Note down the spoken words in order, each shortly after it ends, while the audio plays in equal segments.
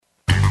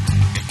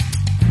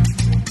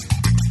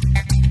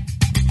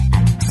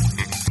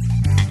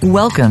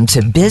Welcome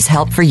to Biz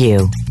Help for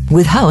You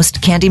with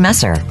host Candy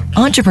Messer.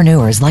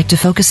 Entrepreneurs like to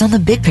focus on the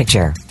big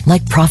picture,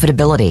 like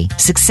profitability,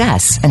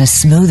 success, and a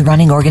smooth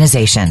running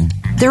organization.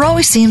 There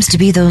always seems to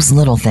be those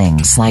little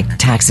things like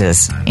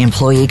taxes,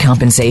 employee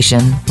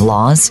compensation,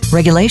 laws,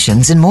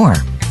 regulations, and more.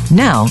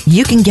 Now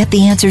you can get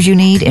the answers you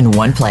need in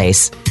one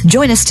place.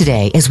 Join us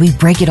today as we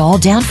break it all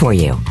down for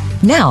you.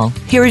 Now,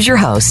 here is your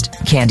host,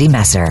 Candy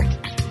Messer.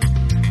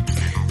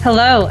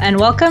 Hello,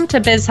 and welcome to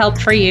Biz Help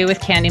for You with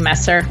Candy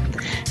Messer.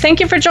 Thank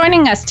you for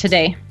joining us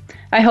today.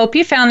 I hope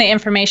you found the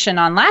information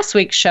on last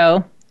week's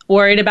show,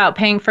 Worried About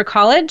Paying for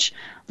College?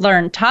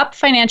 Learn Top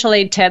Financial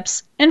Aid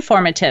Tips,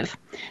 informative.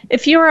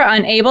 If you are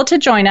unable to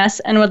join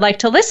us and would like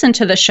to listen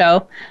to the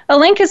show, a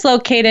link is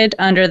located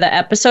under the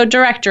episode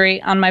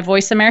directory on my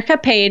Voice America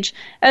page,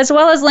 as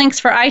well as links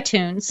for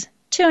iTunes,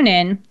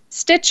 TuneIn,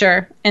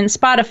 Stitcher, and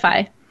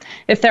Spotify.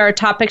 If there are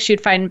topics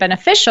you'd find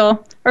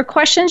beneficial or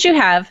questions you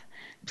have,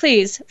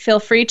 please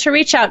feel free to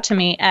reach out to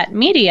me at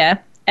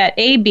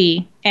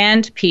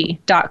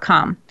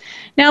media@abandp.com.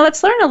 Now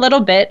let's learn a little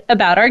bit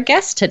about our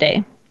guest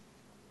today.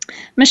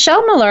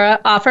 Michelle Malura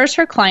offers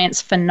her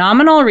clients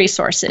phenomenal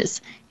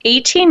resources,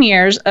 18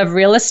 years of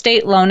real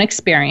estate loan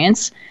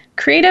experience,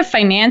 creative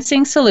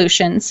financing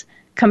solutions,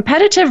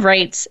 competitive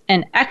rates,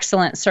 and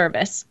excellent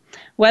service.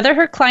 Whether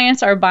her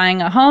clients are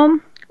buying a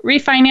home,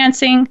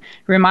 refinancing,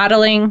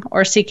 remodeling,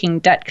 or seeking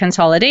debt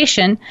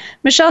consolidation,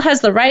 Michelle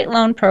has the right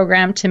loan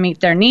program to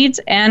meet their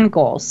needs and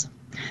goals.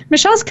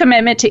 Michelle's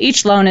commitment to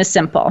each loan is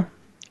simple.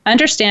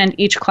 Understand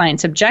each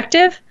client's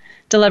objective,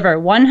 deliver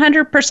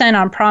 100%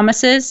 on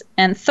promises,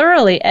 and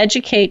thoroughly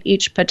educate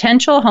each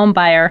potential home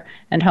buyer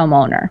and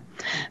homeowner.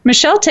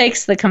 Michelle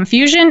takes the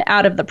confusion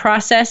out of the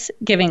process,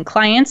 giving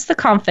clients the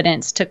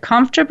confidence to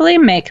comfortably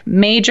make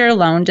major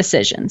loan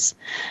decisions.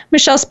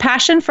 Michelle's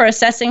passion for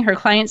assessing her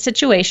client's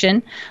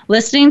situation,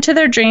 listening to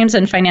their dreams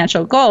and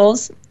financial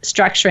goals,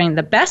 structuring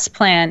the best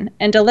plan,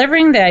 and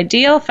delivering the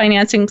ideal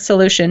financing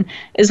solution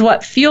is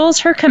what fuels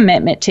her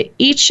commitment to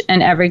each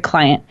and every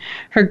client.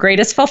 Her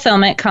greatest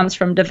fulfillment comes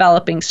from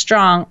developing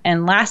strong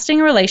and lasting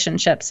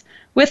relationships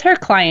with her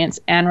clients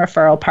and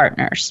referral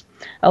partners.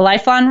 A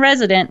lifelong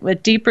resident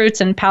with deep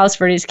roots in Palos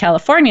Verdes,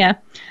 California,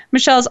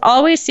 Michelle is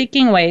always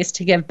seeking ways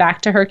to give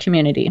back to her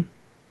community.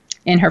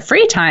 In her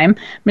free time,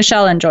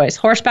 Michelle enjoys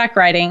horseback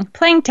riding,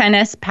 playing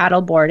tennis,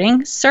 paddle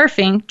boarding,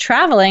 surfing,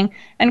 traveling,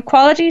 and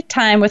quality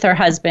time with her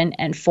husband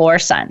and 4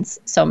 sons.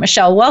 So,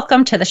 Michelle,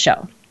 welcome to the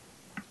show.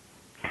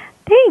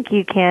 Thank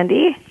you,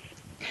 Candy.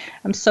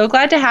 I'm so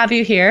glad to have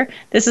you here.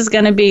 This is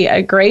going to be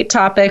a great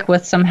topic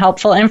with some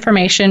helpful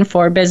information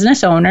for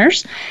business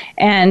owners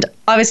and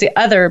obviously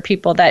other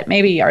people that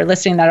maybe are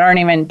listening that aren't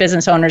even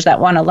business owners that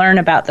want to learn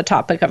about the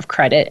topic of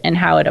credit and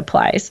how it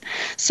applies.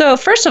 So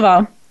first of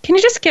all, can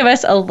you just give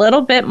us a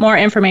little bit more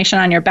information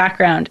on your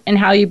background and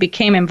how you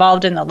became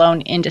involved in the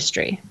loan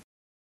industry?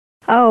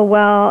 Oh,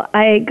 well,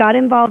 I got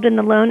involved in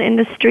the loan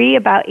industry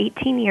about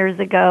 18 years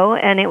ago,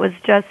 and it was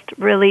just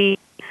really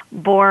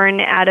born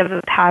out of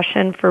a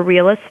passion for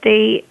real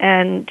estate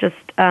and just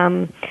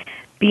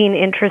being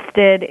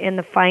interested in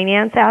the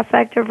finance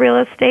aspect of real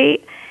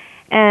estate.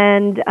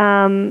 And,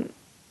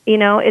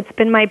 it's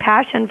been my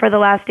passion for the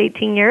last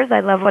 18 years.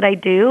 I love what I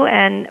do,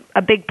 and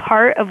a big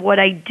part of what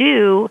I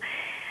do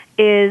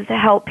is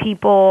help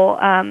people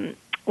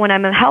when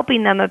I'm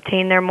helping them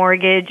obtain their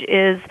mortgage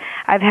is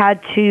I've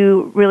had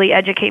to really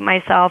educate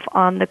myself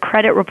on the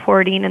credit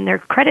reporting and their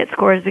credit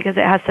scores because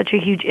it has such a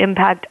huge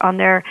impact on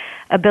their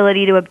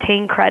ability to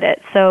obtain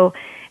credit. So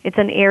it's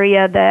an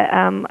area that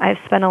I've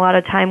spent a lot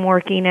of time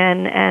working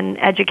in and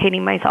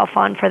educating myself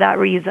on for that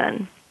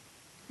reason.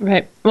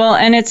 Right. Well,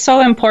 and it's so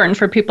important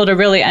for people to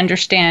really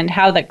understand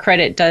how the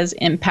credit does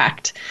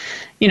impact,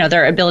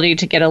 their ability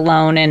to get a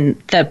loan and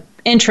the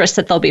interest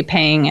that they'll be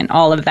paying and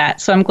all of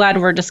that. So I'm glad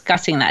we're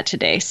discussing that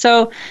today.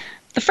 So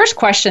the first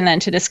question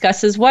then to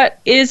discuss is, what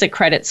is a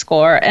credit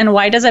score and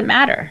why does it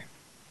matter?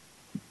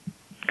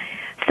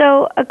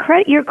 So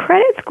your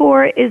credit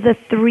score is a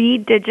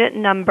 3-digit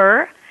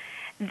number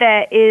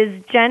that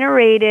is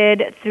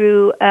generated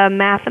through a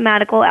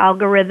mathematical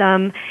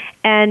algorithm,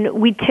 and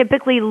we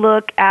typically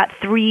look at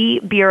 3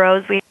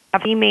 bureaus. We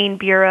have 3 main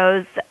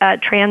bureaus,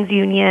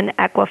 TransUnion,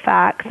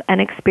 Equifax,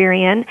 and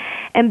Experian,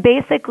 and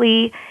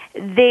basically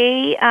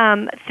they,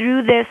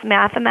 through this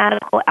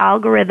mathematical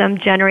algorithm,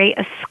 generate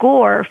a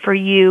score for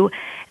you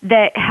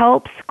that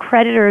helps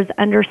creditors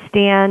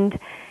understand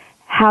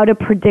how to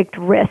predict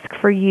risk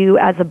for you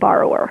as a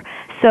borrower.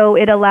 So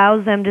it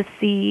allows them to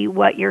see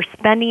what your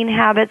spending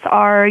habits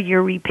are,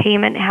 your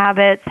repayment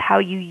habits, how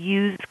you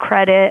use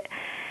credit,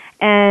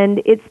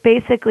 and it's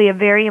basically a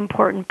very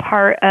important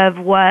part of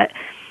what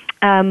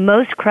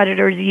most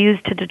creditors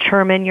use to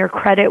determine your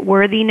credit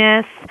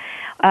worthiness,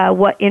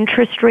 what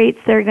interest rates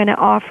they're going to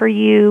offer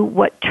you,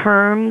 what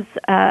terms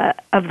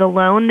of the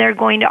loan they're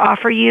going to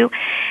offer you.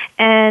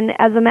 And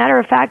as a matter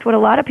of fact, what a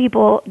lot of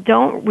people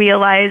don't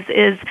realize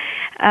is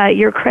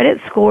your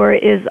credit score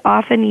is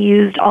often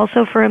used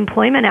also for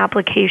employment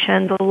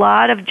applications. A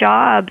lot of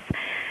jobs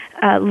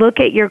look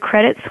at your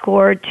credit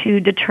score to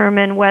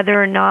determine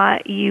whether or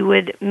not you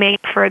would make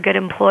for a good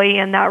employee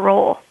in that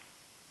role.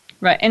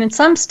 Right. And in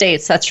some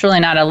states, that's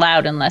really not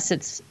allowed unless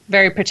it's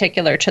very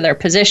particular to their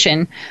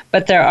position.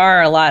 But there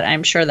are a lot,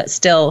 I'm sure, that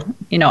still,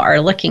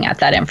 are looking at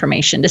that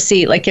information to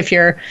see, like, if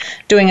you're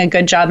doing a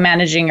good job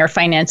managing your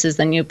finances,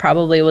 then you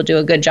probably will do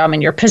a good job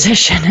in your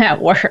position at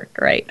work,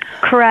 right?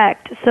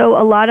 Correct.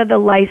 So a lot of the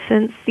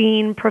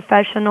licensing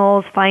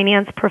professionals,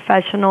 finance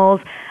professionals,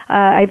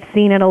 I've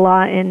seen it a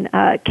lot in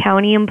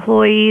county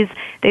employees.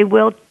 They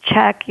will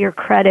check your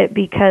credit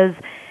because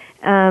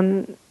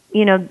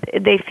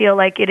they feel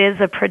like it is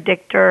a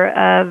predictor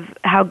of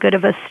how good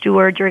of a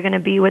steward you're going to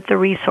be with the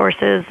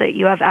resources that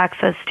you have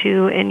access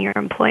to in your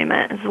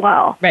employment as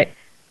well. Right.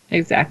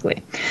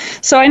 Exactly.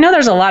 So I know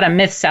there's a lot of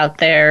myths out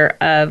there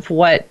of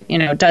what,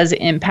 does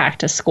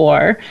impact a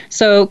score.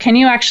 So can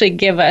you actually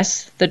give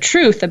us the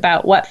truth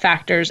about what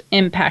factors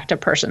impact a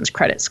person's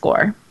credit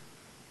score?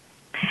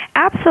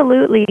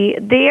 Absolutely.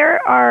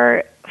 There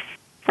are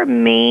four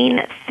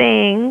main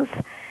things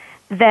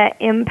that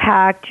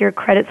impact your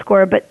credit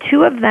score, but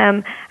two of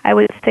them I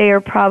would say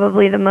are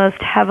probably the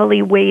most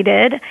heavily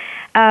weighted.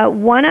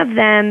 One of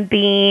them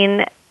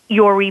being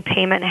your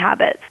repayment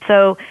habits.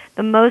 So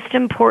the most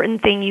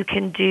important thing you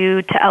can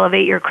do to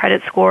elevate your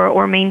credit score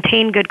or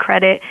maintain good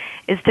credit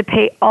is to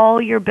pay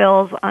all your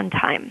bills on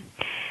time.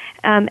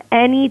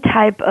 Any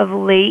type of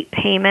late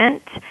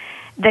payment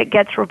that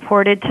gets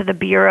reported to the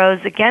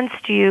bureaus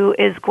against you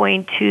is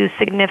going to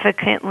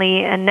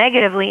significantly and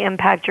negatively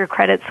impact your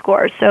credit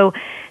score. So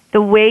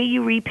the way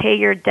you repay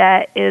your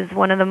debt is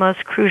one of the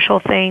most crucial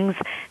things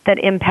that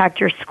impact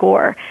your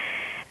score.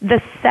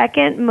 The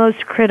second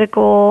most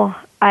critical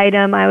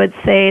item I would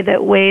say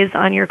that weighs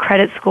on your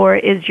credit score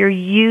is your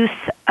use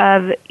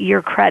of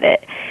your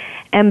credit.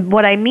 And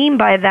what I mean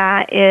by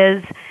that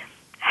is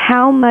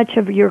how much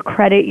of your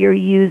credit you're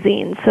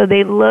using. So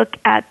they look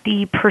at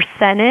the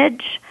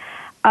percentage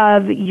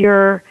of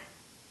your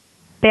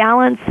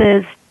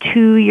balances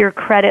to your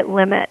credit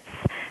limits.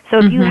 So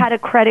if you had a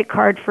credit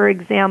card, for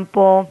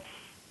example,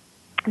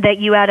 that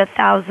you had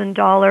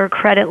 $1,000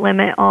 credit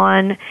limit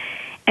on,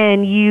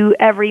 and you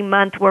every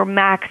month were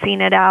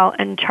maxing it out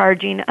and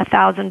charging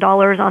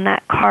 $1,000 on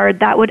that card,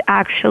 that would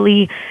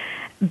actually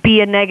be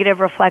a negative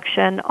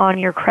reflection on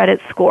your credit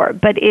score.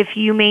 But if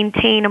you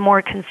maintain a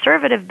more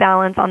conservative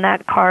balance on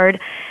that card,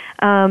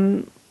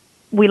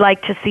 we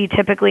like to see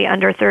typically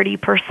under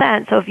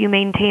 30%. So if you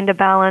maintained a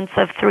balance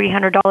of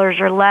 $300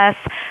 or less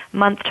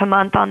month to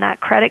month on that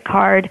credit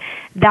card,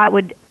 that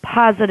would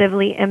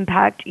positively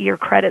impact your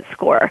credit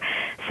score.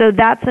 So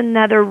that's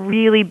another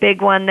really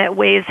big one that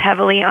weighs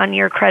heavily on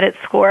your credit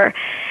score.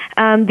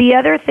 The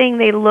other thing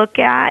they look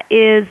at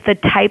is the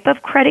type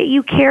of credit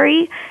you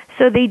carry.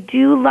 So they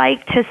do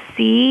like to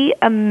see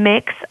a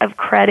mix of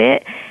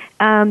credit.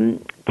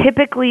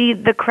 Typically,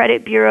 the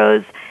credit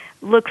bureaus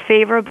look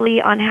favorably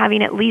on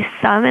having at least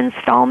some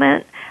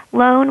installment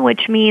loan,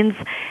 which means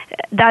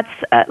that's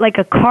like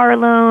a car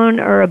loan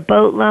or a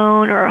boat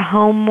loan or a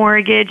home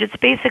mortgage. It's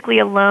basically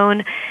a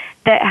loan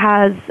that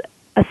has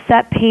a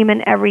set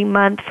payment every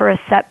month for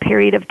a set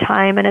period of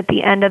time, and at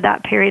the end of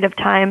that period of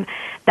time,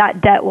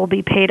 that debt will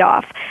be paid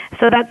off.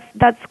 So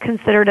that's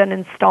considered an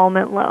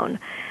installment loan.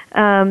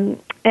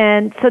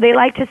 And so they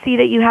like to see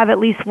that you have at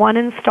least one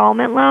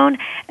installment loan,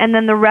 and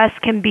then the rest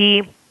can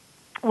be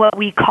what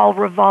we call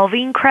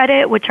revolving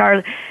credit, which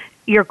are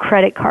your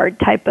credit card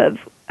type of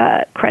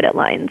credit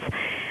lines.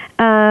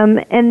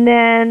 And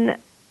then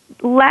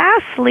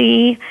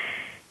lastly,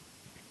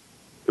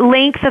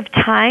 length of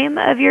time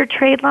of your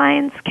trade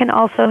lines can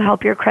also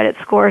help your credit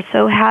score.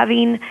 So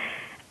having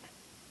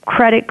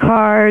credit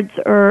cards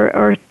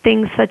or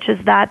things such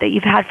as that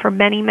you've had for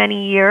many,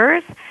 many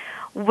years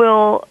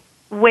will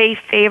weigh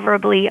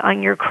favorably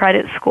on your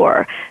credit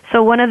score.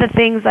 So one of the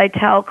things I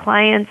tell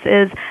clients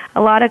is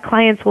a lot of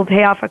clients will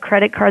pay off a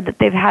credit card that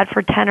they've had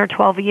for 10 or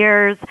 12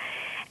 years,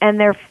 and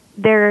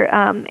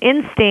their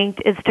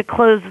instinct is to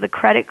close the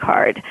credit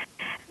card.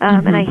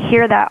 And I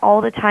hear that all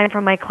the time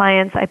from my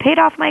clients. I paid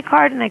off my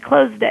card and I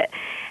closed it.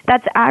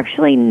 That's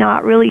actually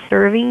not really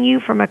serving you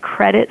from a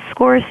credit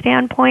score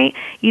standpoint.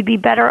 You'd be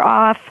better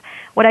off,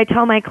 what I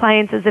tell my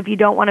clients is if you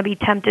don't want to be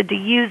tempted to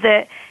use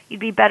it,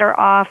 you'd be better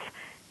off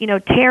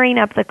tearing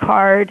up the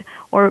card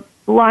or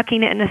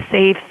locking it in a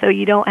safe so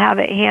you don't have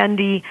it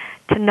handy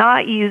to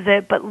not use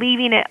it, but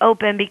leaving it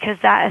open because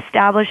that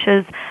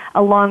establishes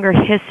a longer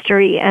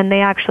history, and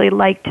they actually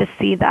like to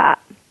see that.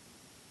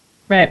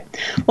 Right.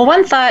 Well,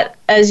 one thought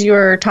as you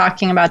were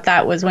talking about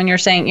that was when you're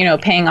saying,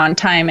 paying on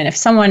time, and if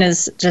someone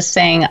is just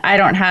saying, I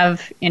don't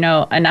have,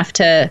 enough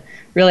to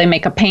really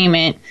make a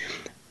payment,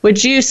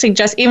 would you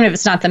suggest, even if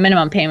it's not the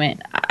minimum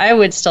payment, I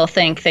would still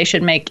think they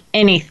should make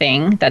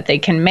anything that they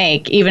can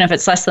make, even if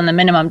it's less than the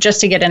minimum,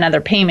 just to get another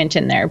payment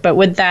in there. But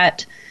would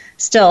that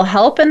still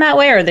help in that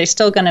way? Or are they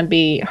still going to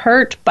be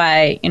hurt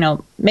by,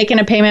 making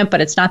a payment,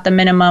 but it's not the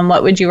minimum?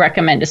 What would you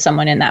recommend to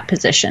someone in that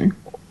position?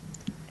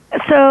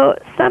 So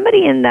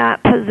somebody in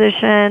that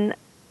position,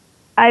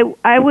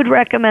 I would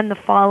recommend the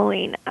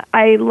following.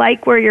 I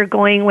like where you're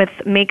going with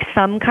make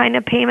some kind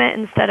of payment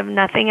instead of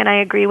nothing, and I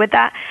agree with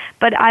that.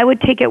 But I would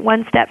take it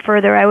one step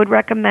further. I would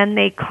recommend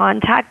they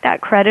contact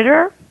that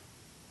creditor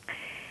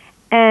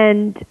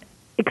and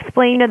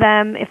explain to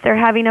them if they're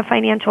having a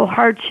financial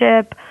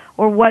hardship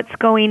or what's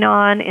going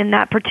on in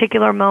that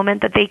particular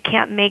moment that they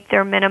can't make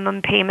their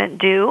minimum payment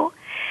due.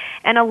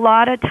 And a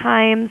lot of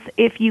times,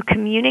 if you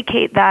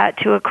communicate that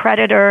to a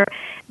creditor,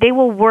 they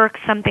will work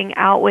something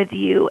out with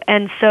you.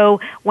 And so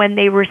when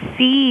they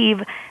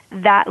receive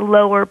that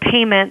lower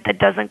payment that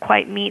doesn't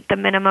quite meet the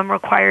minimum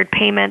required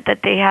payment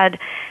that they had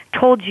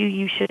told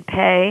you should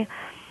pay,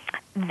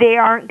 they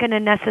aren't going to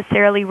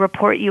necessarily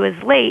report you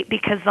as late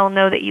because they'll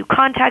know that you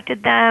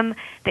contacted them,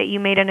 that you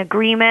made an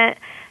agreement.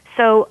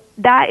 So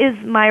that is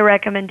my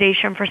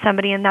recommendation for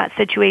somebody in that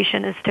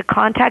situation, is to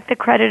contact the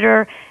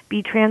creditor,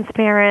 be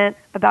transparent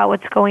about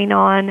what's going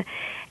on,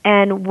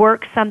 and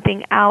work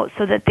something out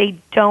so that they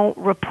don't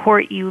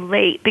report you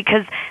late,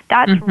 because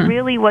that's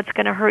really what's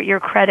going to hurt your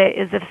credit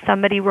is if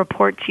somebody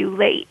reports you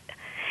late.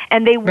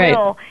 And they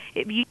will,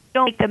 if you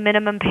don't make the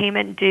minimum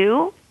payment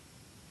due,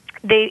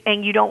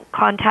 and you don't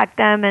contact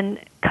them and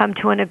come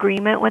to an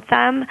agreement with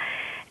them,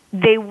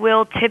 they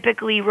will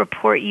typically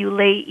report you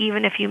late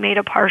even if you made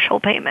a partial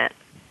payment.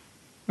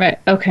 Right.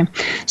 Okay.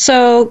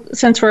 So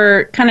since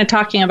we're kind of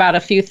talking about a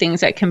few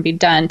things that can be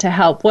done to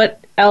help, what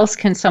else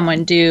can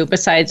someone do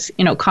besides,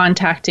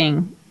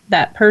 contacting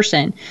that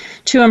person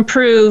to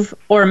improve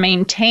or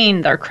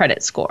maintain their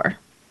credit score?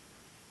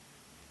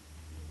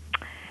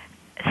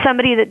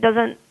 Somebody that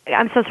doesn't,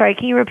 I'm so sorry,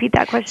 can you repeat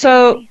that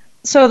question?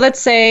 So let's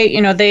say,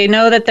 they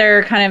know that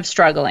they're kind of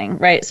struggling,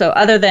 right? So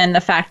other than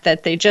the fact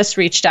that they just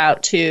reached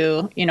out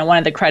to, one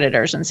of the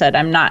creditors and said,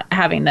 I'm not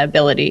having the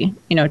ability,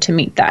 to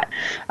meet that.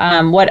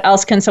 What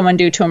else can someone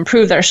do to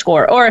improve their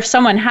score? Or if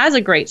someone has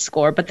a great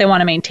score, but they want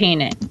to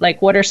maintain it,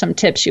 like what are some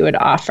tips you would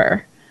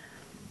offer?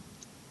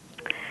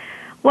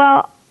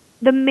 Well,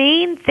 the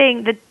main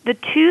thing, the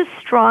two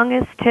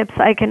strongest tips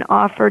I can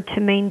offer to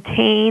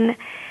maintain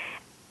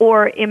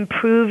or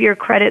improve your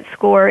credit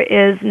score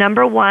is,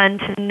 number one,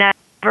 to never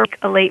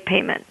a late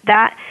payment.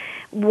 That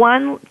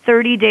one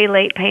 30-day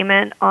late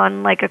payment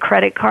on like a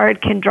credit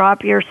card can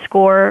drop your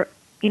score,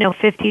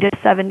 50 to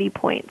 70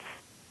 points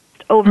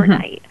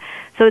overnight.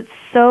 So it's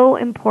so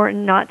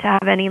important not to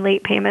have any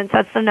late payments.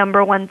 That's the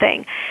number one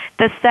thing.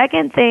 The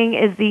second thing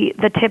is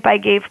the tip I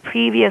gave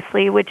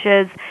previously, which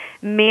is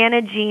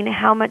managing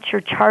how much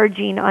you're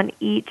charging on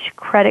each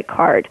credit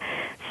card.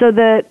 So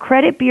the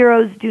credit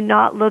bureaus do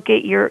not look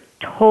at your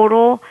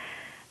total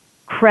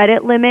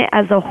credit limit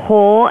as a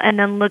whole and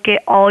then look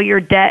at all your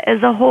debt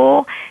as a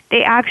whole.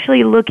 They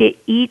actually look at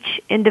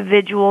each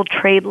individual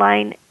trade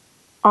line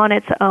on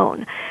its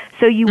own.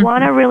 So you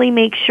want to really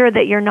make sure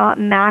that you're not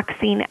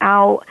maxing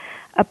out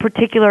a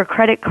particular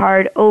credit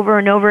card over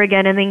and over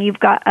again, and then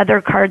you've got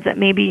other cards that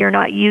maybe you're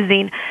not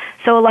using.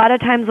 So a lot of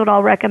times what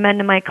I'll recommend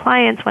to my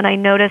clients when I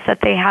notice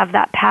that they have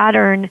that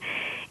pattern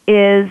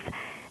is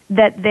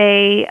that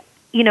they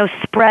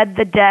spread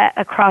the debt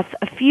across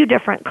a few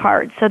different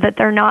cards so that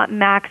they're not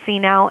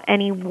maxing out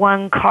any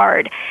one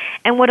card.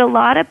 And what a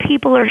lot of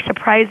people are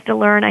surprised to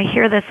learn, I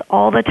hear this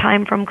all the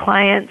time from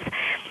clients,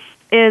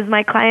 is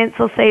my clients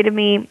will say to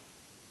me,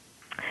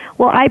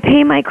 well, I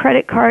pay my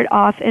credit card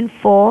off in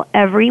full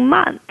every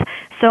month.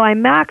 So I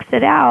max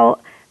it out,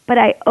 but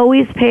I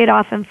always pay it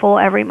off in full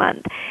every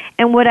month.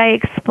 And what I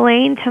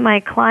explain to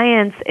my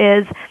clients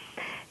is,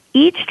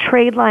 each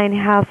trade line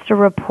has to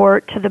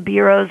report to the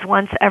bureaus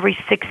once every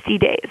 60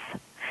 days.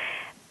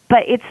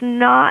 But it's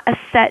not a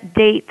set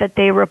date that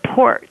they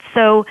report.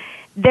 So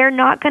they're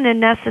not going to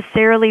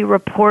necessarily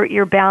report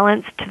your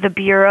balance to the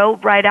bureau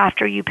right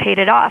after you paid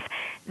it off.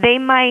 They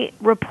might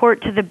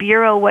report to the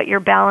bureau what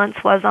your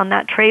balance was on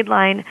that trade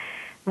line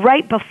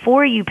right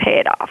before you pay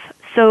it off.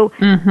 So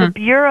the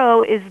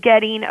bureau is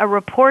getting a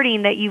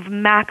reporting that you've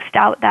maxed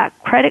out that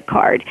credit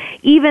card,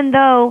 even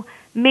though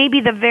maybe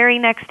the very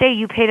next day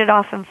you paid it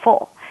off in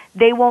full.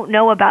 They won't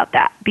know about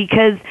that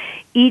because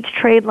each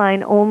trade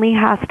line only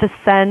has to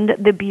send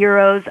the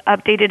bureaus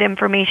updated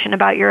information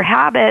about your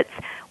habits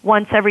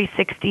once every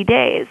 60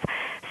 days.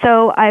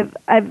 So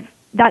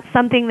that's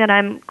something that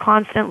I'm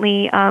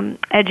constantly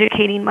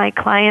educating my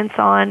clients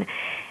on,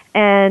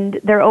 and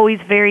they're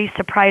always very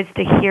surprised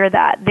to hear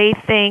that. They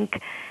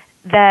think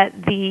that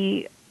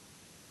the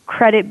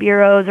credit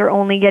bureaus are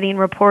only getting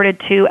reported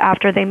to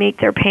after they make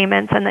their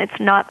payments, and it's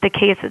not the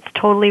case. It's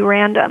totally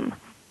random.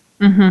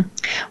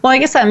 Well, I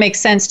guess that makes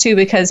sense, too,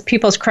 because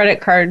people's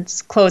credit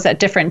cards close at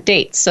different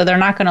dates. So they're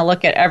not going to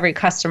look at every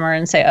customer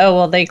and say, oh,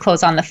 well, they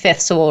close on the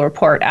 5th, so we'll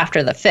report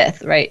after the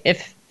 5th, right?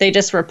 If they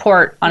just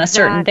report on a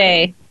certain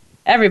day,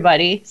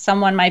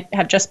 someone might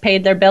have just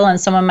paid their bill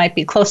and someone might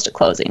be close to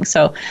closing.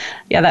 So,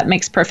 yeah, that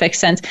makes perfect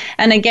sense.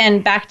 And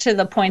again, back to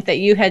the point that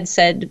you had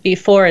said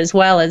before as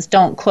well, is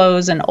don't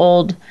close an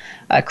old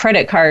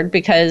credit card,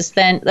 because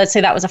then let's say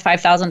that was a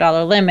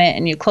 $5,000 limit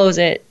and you close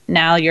it.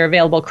 Now your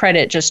available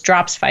credit just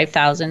drops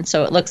 $5,000.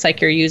 So it looks like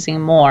you're using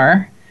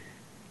more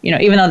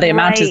even though the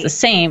amount is Right. the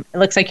same, it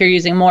looks like you're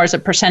using more as a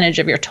percentage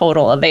of your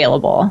total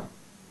available.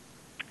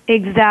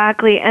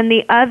 Exactly. And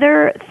the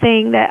other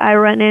thing that I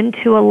run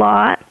into a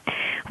lot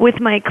with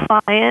my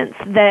clients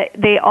that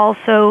they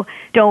also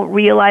don't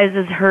realize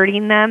is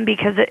hurting them,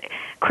 because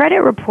credit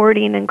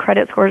reporting and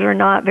credit scores are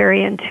not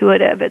very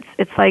intuitive.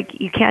 It's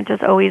like you can't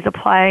just always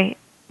apply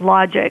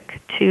logic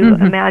to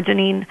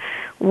imagining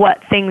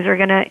what things are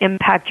going to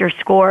impact your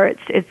score.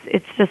 It's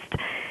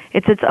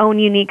its own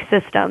unique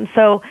system.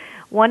 So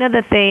one of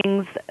the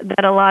things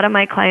that a lot of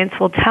my clients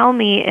will tell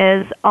me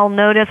is I'll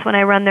notice when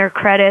I run their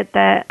credit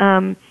that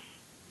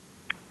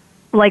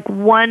like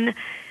one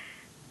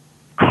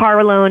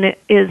car loan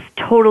is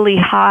totally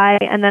high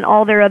and then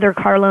all their other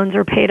car loans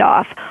are paid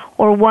off,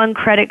 or one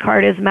credit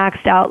card is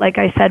maxed out, like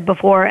I said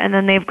before, and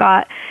then they've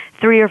got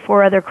 3 or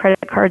 4 other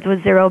credit cards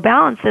with zero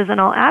balances, and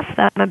I'll ask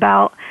them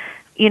about,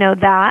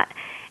 that,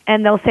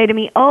 and they'll say to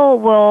me, oh,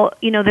 well,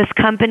 this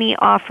company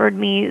offered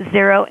me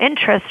 0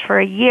 interest for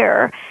a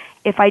year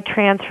if I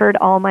transferred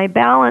all my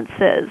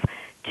balances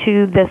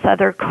to this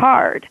other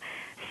card.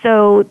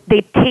 So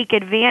they take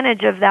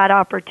advantage of that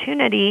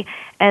opportunity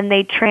and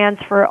they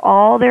transfer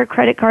all their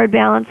credit card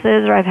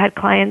balances, or I've had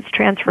clients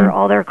transfer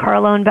all their car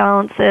loan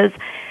balances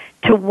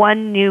to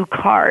one new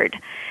card.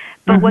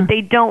 But what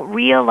they don't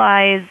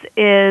realize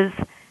is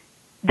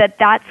that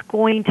that's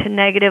going to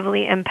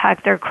negatively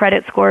impact their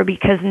credit score,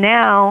 because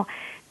now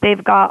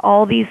they've got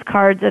all these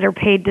cards that are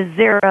paid to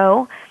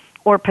 0,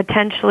 or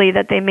potentially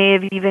that they may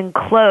have even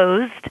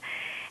closed.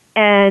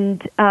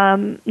 And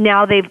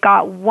now they've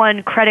got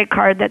one credit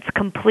card that's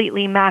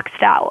completely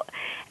maxed out.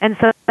 And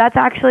so that's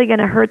actually going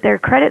to hurt their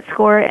credit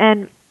score.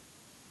 And,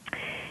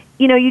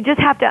 you just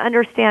have to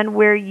understand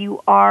where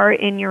you are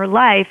in your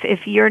life.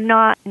 If you're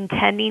not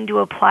intending to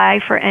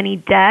apply for any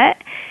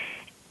debt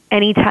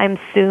anytime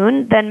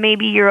soon, then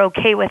maybe you're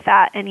okay with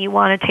that and you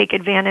want to take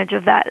advantage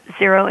of that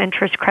 0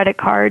 interest credit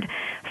card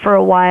for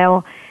a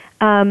while.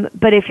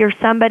 But if you're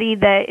somebody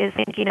that is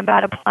thinking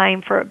about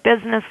applying for a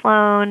business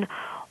loan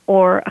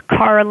or a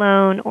car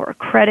loan or a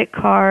credit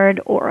card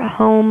or a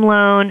home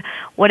loan,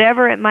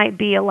 whatever it might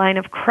be, a line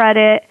of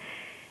credit,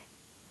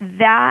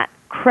 that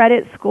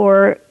credit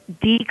score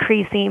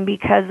decreasing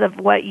because of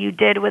what you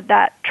did with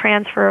that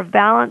transfer of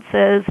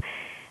balances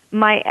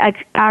might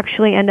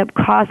actually end up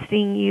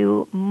costing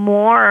you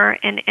more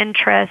in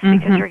interest,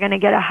 because you're going to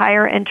get a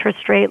higher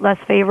interest rate, less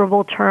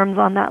favorable terms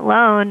on that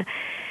loan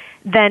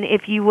than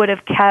if you would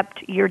have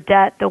kept your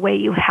debt the way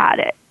you had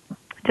it.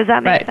 Does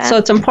that make sense? So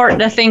it's important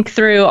to think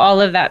through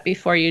all of that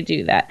before you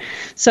do that.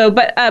 So,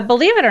 but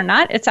believe it or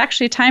not, it's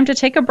actually time to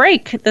take a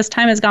break. This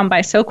time has gone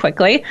by so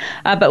quickly.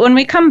 But when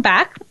we come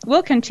back,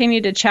 we'll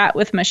continue to chat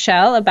with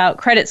Michelle about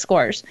credit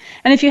scores.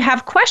 And if you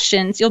have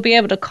questions, you'll be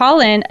able to call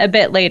in a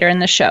bit later in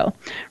the show.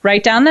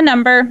 Write down the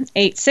number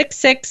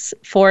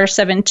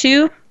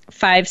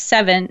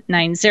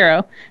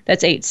 866-472-5790.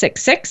 That's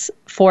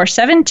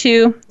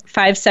 866-472-5790.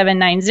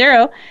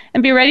 5790,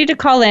 and be ready to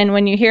call in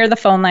when you hear the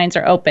phone lines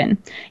are open.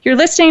 You're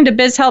listening to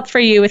Biz Help for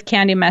You with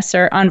Candy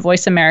Messer on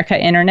Voice America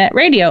Internet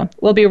Radio.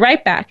 We'll be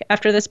right back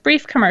after this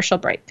brief commercial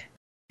break.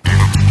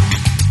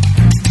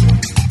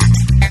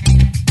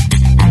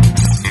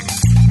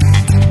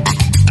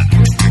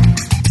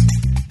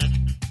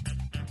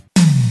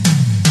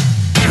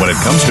 When it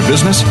comes to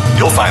business,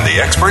 you'll find the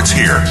experts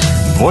here.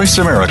 Voice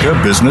America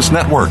Business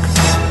Network.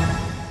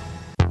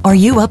 Are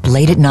you up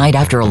late at night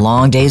after a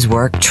long day's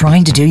work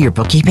trying to do your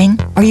bookkeeping?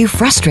 Are you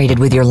frustrated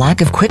with your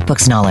lack of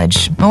QuickBooks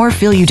knowledge or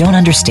feel you don't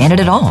understand it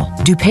at all?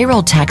 Do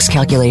payroll tax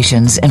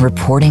calculations and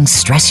reporting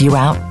stress you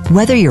out?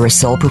 Whether you're a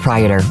sole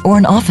proprietor or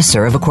an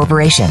officer of a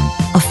corporation,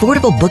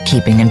 Affordable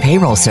Bookkeeping and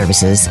Payroll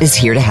Services is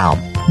here to help.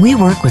 We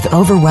work with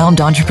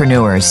overwhelmed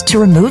entrepreneurs to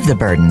remove the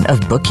burden of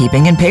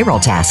bookkeeping and payroll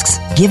tasks,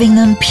 giving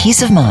them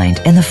peace of mind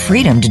and the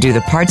freedom to do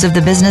the parts of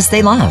the business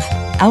they love.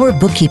 Our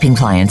bookkeeping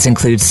clients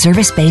include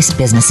service-based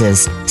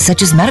businesses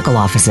such as medical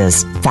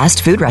offices,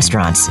 fast food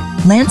restaurants,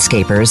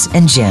 landscapers,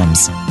 and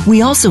gyms.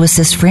 We also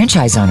assist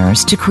franchise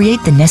owners to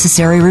create the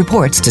necessary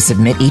reports to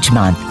submit each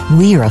month.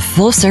 We are a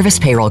full-service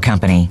payroll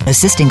company,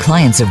 assisting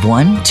clients of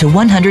 1 to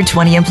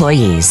 120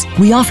 employees.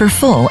 We offer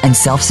full and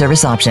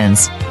self-service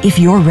options. If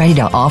you're ready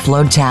to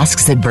offload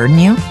tasks that burden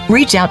you,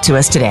 reach out to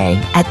us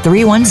today at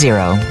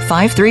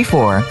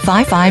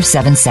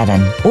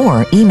 310-534-5577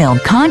 or email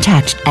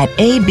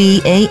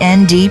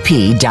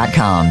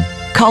contact@abandp.com.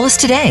 Call us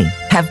today.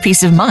 Have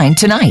peace of mind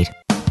tonight.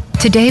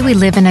 Today we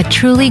live in a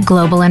truly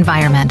global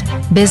environment.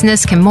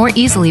 Business can more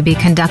easily be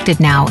conducted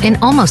now in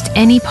almost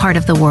any part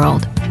of the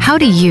world. How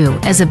do you,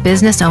 as a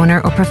business owner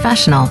or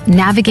professional,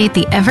 navigate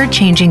the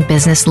ever-changing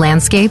business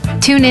landscape?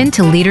 Tune in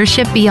to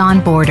Leadership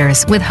Beyond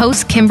Borders with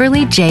host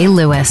Kimberly J.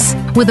 Lewis.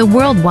 With a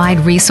worldwide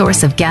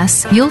resource of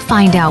guests, you'll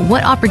find out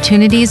what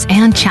opportunities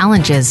and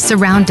challenges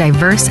surround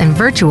diverse and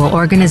virtual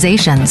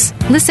organizations.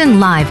 Listen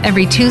live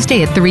every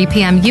Tuesday at 3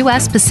 p.m.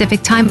 U.S.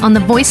 Pacific Time on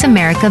the Voice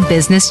America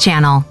Business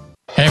Channel.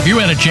 Have you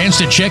had a chance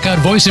to check out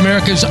Voice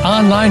America's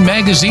online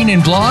magazine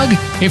and blog?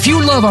 If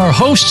you love our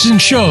hosts and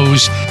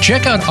shows,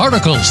 check out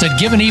articles that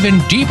give an even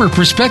deeper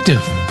perspective,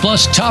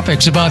 plus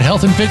topics about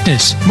health and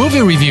fitness,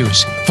 movie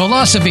reviews,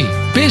 philosophy,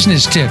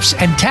 business tips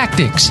and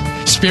tactics,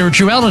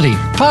 spirituality,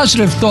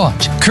 positive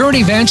thought, current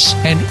events,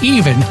 and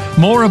even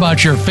more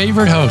about your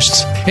favorite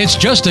hosts. It's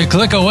just a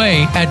click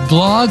away at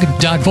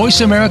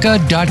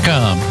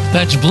blog.voiceamerica.com.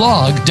 That's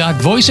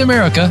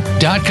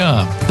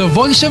blog.voiceamerica.com. The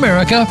Voice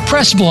America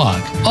Press Blog.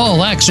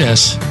 All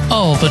access,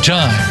 all the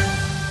time.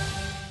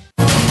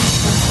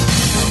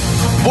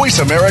 Voice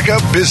America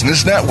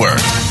Business Network,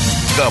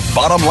 the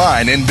bottom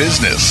line in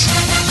business.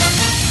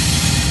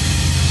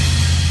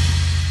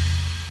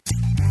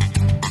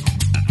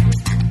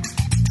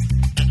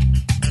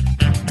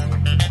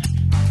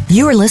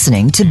 You are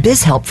listening to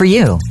Biz Help for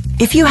You.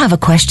 If you have a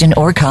question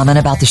or comment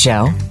about the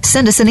show,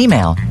 send us an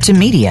email to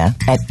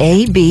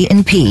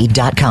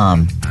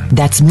media@abandp.com.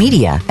 That's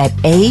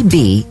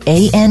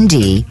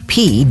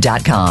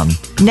media@abandp.com.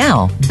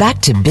 Now,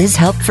 back to Biz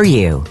Help for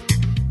You.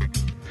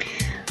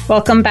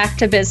 Welcome back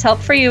to Biz Help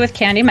for You with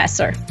Candy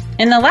Messer.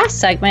 In the last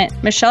segment,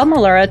 Michelle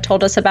Malura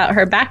told us about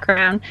her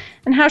background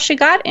and how she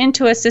got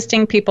into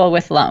assisting people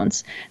with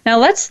loans. Now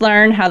let's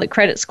learn how the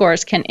credit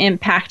scores can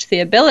impact the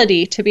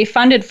ability to be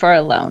funded for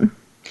a loan.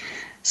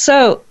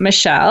 So,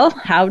 Michelle,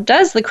 how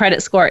does the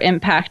credit score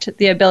impact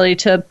the ability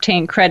to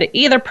obtain credit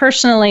either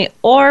personally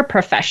or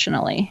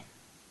professionally?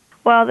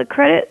 Well, the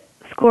credit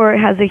score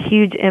has a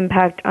huge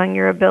impact on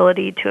your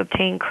ability to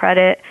obtain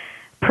credit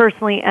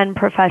personally and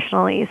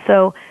professionally.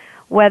 So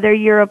whether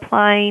you're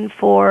applying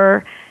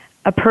for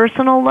a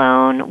personal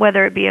loan,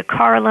 whether it be a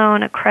car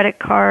loan, a credit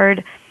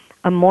card,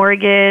 a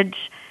mortgage,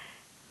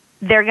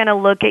 they're going to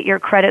look at your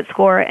credit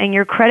score. And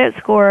your credit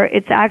score,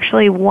 it's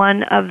actually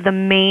one of the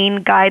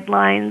main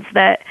guidelines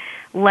that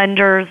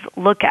lenders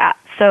look at.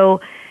 So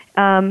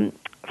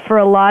for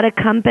a lot of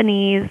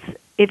companies,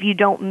 if you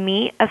don't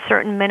meet a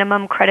certain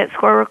minimum credit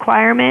score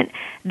requirement,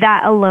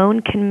 that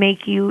alone can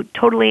make you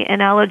totally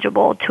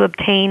ineligible to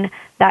obtain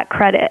that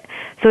credit.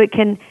 So it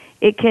can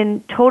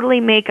totally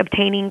make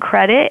obtaining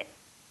credit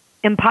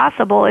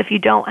impossible if you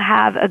don't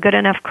have a good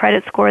enough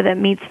credit score that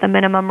meets the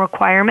minimum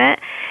requirement.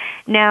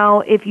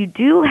 Now, if you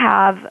do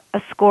have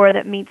a score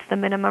that meets the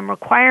minimum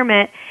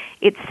requirement,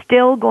 it's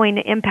still going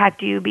to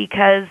impact you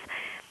because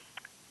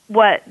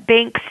what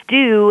banks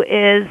do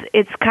is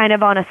it's kind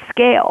of on a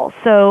scale.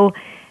 So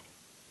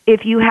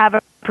if you have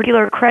a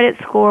particular credit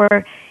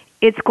score,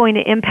 it's going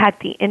to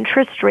impact the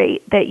interest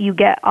rate that you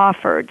get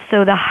offered.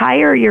 So the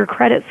higher your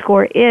credit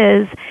score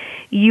is,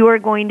 you are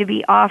going to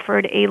be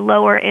offered a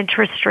lower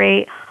interest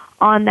rate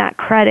on that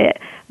credit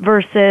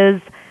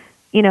versus,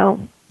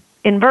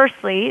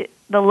 inversely,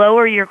 the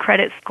lower your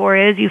credit score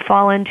is, you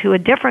fall into a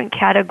different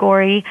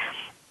category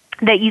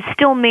that you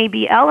still may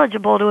be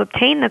eligible to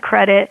obtain the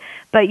credit,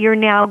 but you're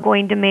now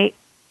going to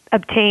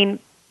obtain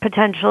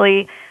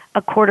potentially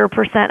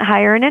 0.25%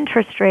 higher in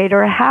interest rate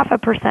or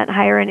 0.5%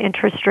 higher in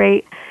interest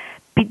rate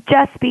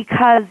just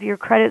because your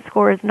credit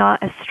score is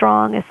not as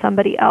strong as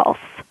somebody else.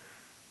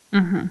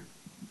 Mm-hmm.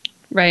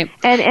 Right.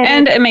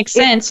 And it makes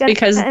sense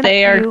because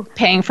they are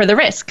paying for the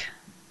risk.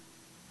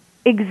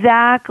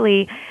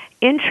 Exactly.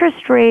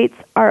 Interest rates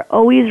are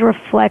always a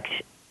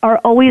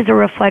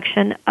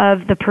reflection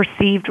of the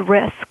perceived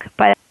risk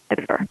by the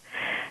creditor.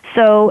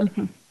 So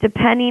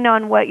depending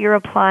on what you're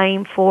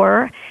applying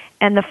for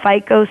and the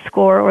FICO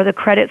score or the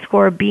credit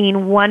score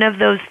being one of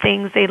those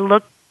things they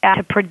look at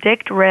to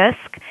predict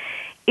risk,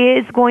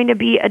 is going to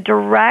be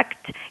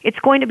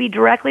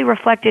directly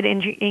reflected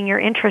in your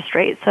interest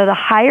rate. So the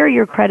higher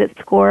your credit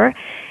score,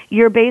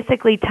 you're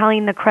basically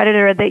telling the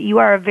creditor that you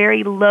are a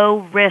very low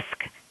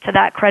risk to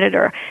that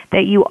creditor,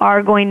 that you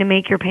are going to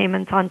make your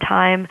payments on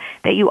time,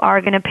 that you are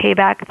going to pay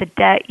back the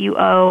debt you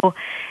owe,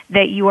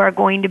 that you are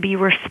going to be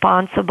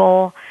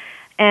responsible.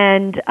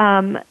 And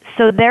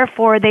so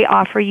therefore they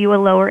offer you a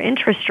lower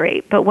interest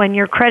rate. But when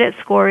your credit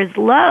score is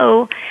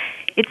low,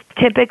 it's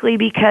typically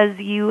because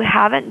you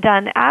haven't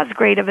done as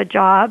great of a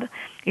job.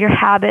 Your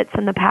habits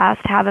in the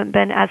past haven't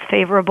been as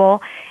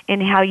favorable in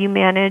how you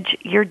manage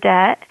your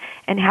debt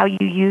and how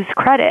you use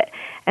credit.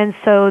 And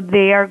so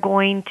they are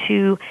going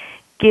to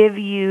give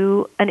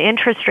you an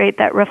interest rate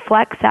that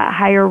reflects that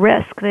higher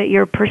risk that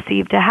you're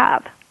perceived to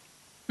have.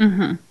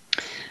 Mm-hmm.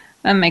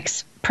 That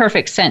makes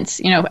perfect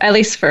sense. At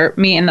least for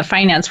me in the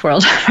finance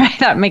world, right?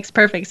 That makes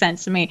perfect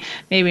sense to me.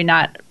 Maybe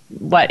not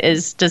what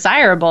is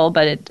desirable,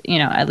 but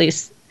at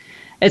least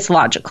it's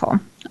logical.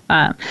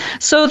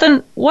 So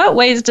then what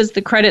ways does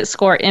the credit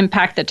score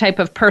impact the type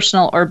of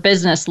personal or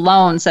business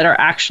loans that are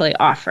actually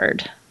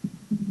offered?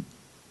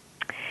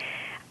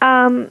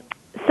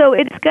 So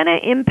it's going to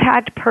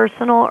impact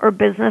personal or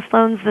business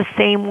loans the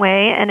same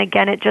way. And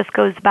again, it just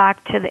goes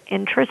back to the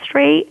interest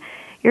rate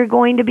you're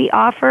going to be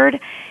offered.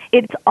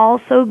 It's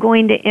also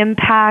going to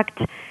impact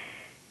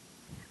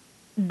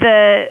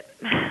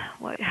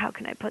how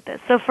can I put this?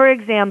 So for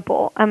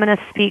example, I'm going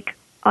to speak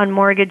on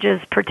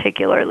mortgages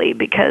particularly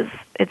because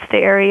it's the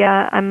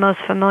area I'm most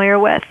familiar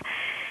with.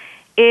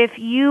 if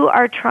you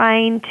are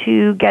trying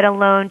to get a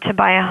loan to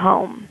buy a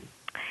home,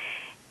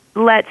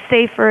 let's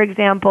say, for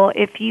example,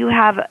 if you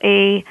have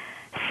a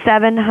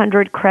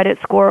 700 credit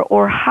score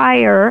or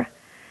higher,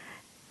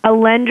 a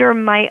lender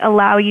might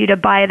allow you to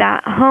buy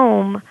that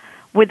home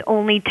with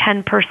only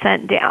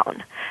 10%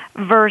 down.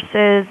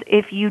 Versus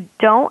if you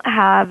don't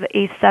have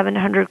a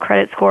 700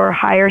 credit score or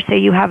higher, say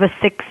you have a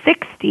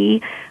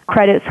 660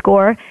 credit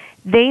score,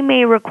 they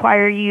may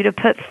require you to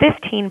put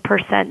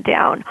 15%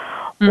 down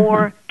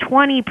or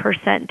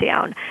 20%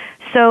 down.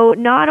 So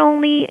not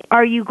only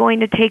are you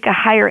going to take a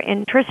higher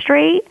interest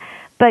rate,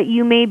 but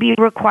you may be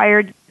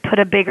required to put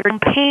a bigger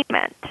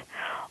payment.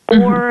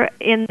 Or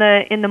in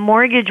the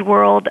mortgage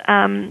world,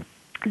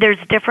 there's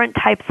different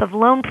types of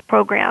loan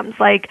programs.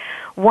 Like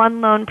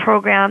one loan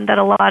program that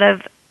a lot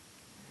of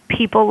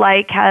people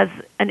like has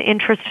an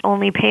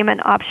interest-only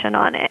payment option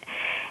on it.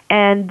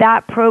 And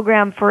that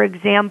program, for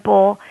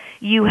example,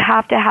 you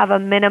have to have a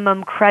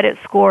minimum credit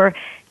score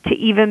to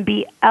even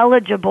be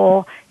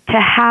eligible to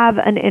have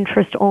an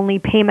interest-only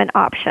payment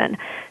option.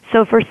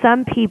 So for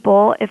some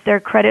people, if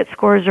their credit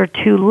scores are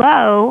too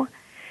low,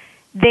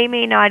 they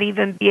may not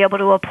even be able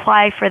to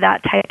apply for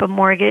that type of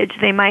mortgage.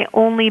 They might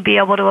only be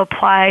able to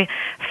apply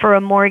for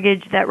a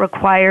mortgage that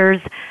requires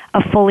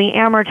a fully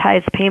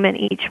amortized payment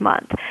each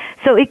month.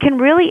 So it can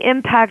really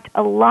impact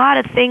a lot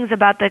of things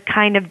about the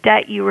kind of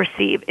debt you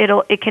receive.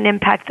 It can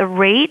impact the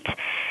rate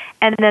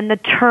and then the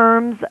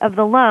terms of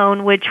the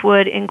loan, which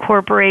would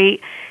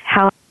incorporate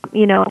how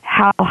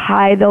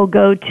high they'll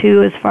go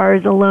to as far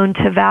as a loan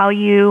to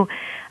value,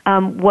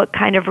 what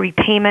kind of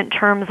repayment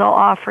terms they'll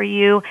offer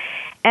you.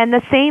 And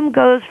the same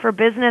goes for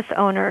business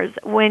owners.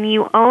 When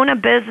you own a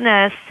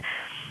business,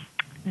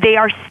 they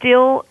are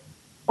still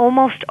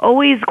almost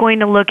always going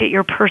to look at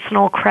your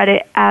personal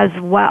credit as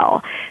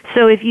well.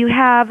 So if you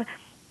have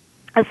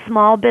a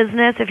small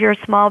business, if you're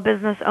a small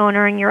business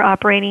owner and you're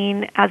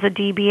operating as a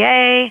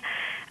DBA,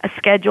 a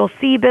Schedule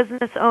C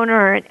business owner,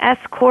 or an S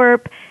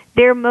Corp,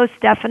 they're most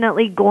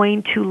definitely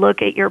going to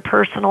look at your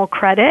personal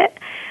credit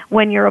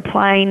when you're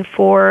applying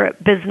for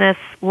business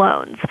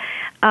loans.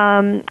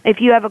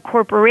 If you have a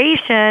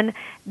corporation,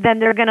 then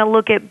they're going to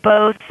look at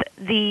both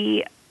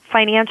the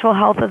financial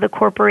health of the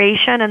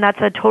corporation, and that's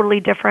a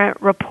totally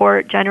different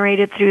report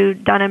generated through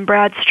Dun &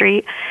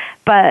 Bradstreet,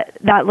 but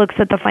that looks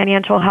at the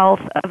financial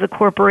health of the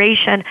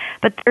corporation.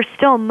 But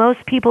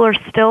most people are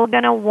still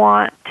going to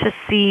want to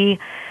see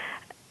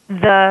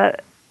the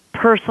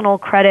personal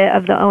credit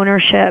of the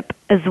ownership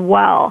as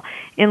well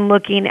in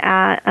looking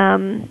at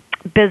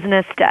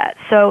business debt.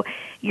 So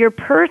your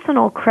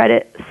personal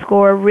credit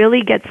score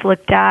really gets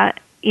looked at,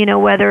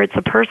 whether it's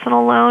a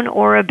personal loan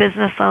or a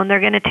business loan.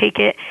 They're going to take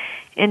it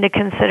into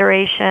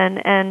consideration.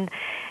 And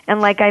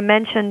like I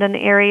mentioned, an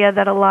area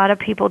that a lot of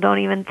people don't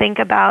even think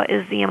about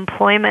is the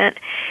employment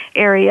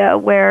area,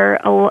 where,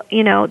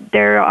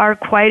 there are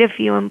quite a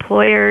few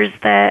employers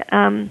that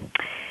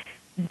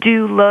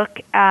do look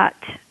at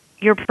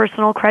your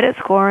personal credit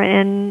score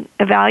in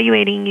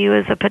evaluating you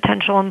as a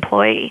potential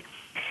employee.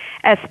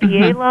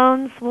 SBA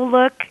loans will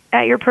look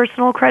at your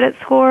personal credit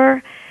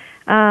score.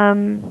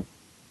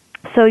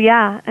 So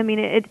yeah, I mean,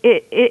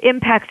 it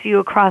impacts you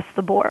across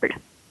the board.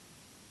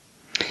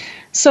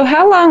 So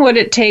how long would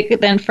it take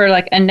then for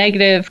like a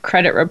negative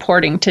credit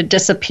reporting to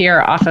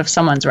disappear off of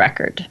someone's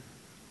record?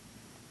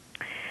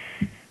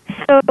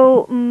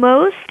 So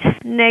most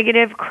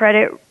negative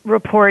credit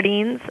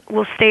reportings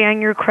will stay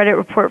on your credit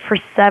report for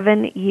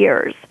 7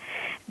 years.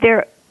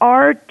 There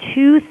are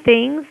two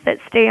things that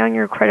stay on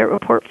your credit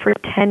report for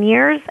 10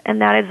 years,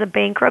 and that is a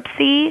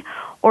bankruptcy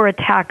or a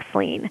tax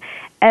lien.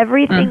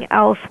 Everything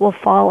else will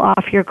fall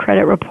off your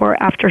credit report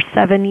after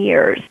 7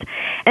 years.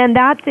 And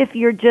that's if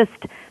you're just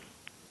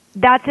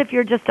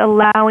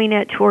allowing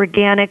it to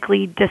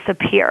organically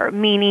disappear,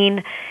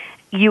 meaning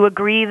you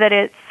agree that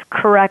it's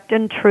correct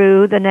and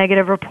true, the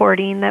negative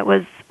reporting that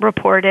was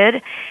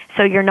reported,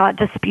 so you're not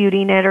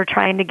disputing it or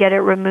trying to get it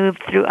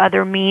removed through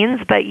other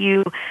means, but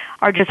you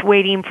are just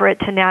waiting for it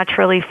to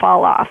naturally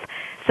fall off.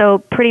 So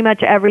pretty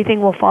much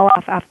everything will fall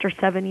off after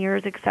 7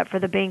 years except for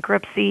the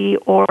bankruptcy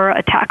or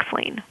a tax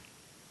lien.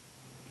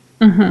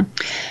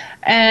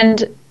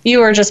 And you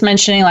were just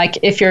mentioning, like,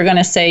 if you're going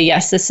to say,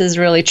 yes, this is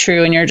really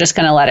true, and you're just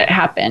going to let it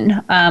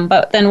happen.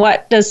 But then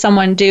what does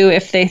someone do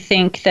if they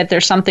think that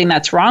there's something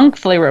that's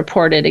wrongfully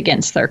reported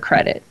against their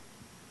credit?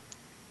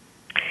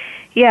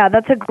 Yeah,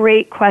 that's a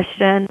great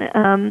question.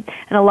 And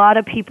a lot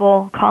of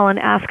people call and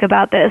ask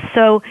about this.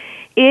 So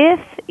if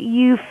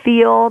you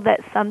feel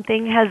that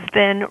something has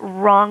been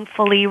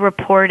wrongfully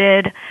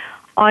reported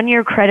on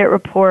your credit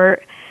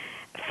report,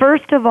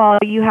 first of all,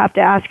 you have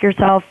to ask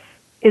yourself,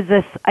 is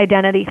this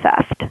identity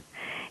theft?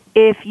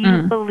 If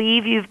you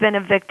believe you've been a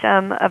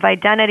victim of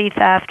identity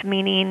theft,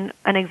 meaning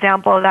an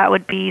example of that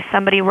would be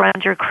somebody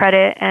runs your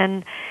credit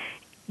and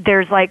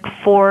there's like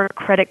 4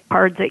 credit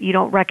cards that you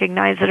don't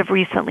recognize that have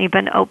recently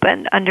been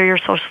opened under your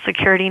Social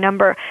Security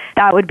number,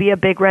 that would be a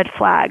big red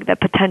flag that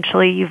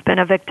potentially you've been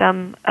a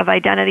victim of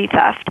identity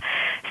theft.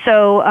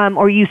 So,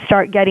 or you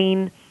start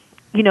getting,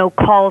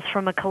 calls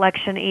from a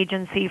collection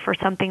agency for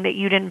something that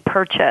you didn't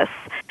purchase.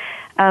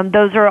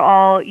 Those are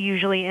all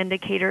usually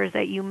indicators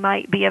that you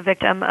might be a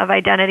victim of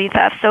identity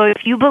theft. So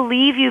if you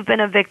believe you've been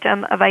a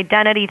victim of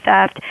identity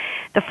theft,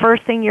 the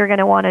first thing you're going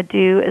to want to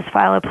do is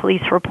file a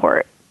police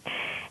report.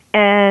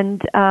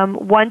 And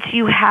once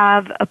you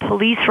have a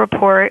police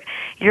report,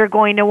 you're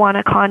going to want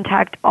to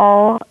contact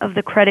all of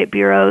the credit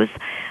bureaus,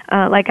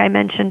 like I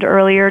mentioned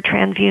earlier,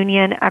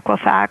 TransUnion,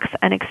 Equifax,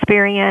 and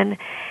Experian,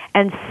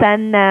 and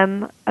send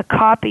them a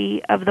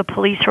copy of the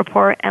police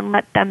report and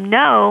let them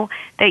know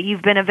that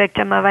you've been a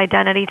victim of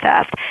identity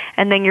theft.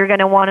 And then you're going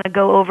to want to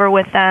go over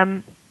with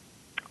them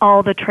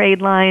all the trade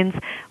lines,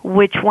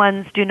 which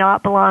ones do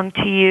not belong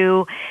to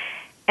you.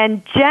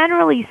 And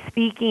generally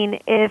speaking,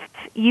 if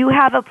you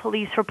have a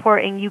police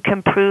report and you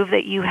can prove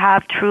that you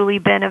have truly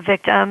been a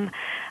victim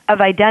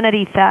of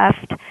identity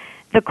theft,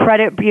 the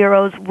credit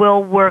bureaus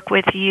will work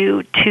with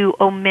you to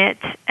omit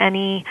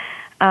any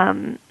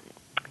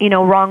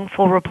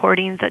wrongful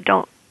reportings that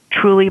don't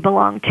truly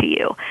belong to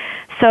you.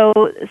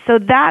 So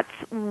that's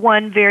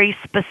one very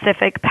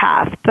specific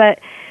path. But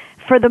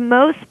for the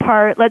most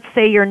part, let's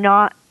say you're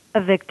not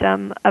a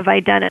victim of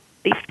identity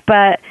theft,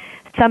 but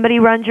somebody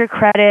runs your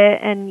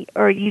credit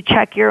or you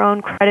check your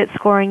own credit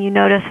score and you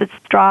notice it's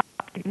dropped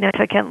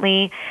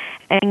significantly,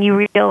 and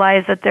you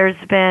realize that there's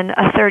been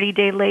a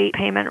 30-day late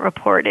payment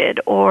reported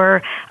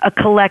or a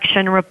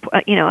collection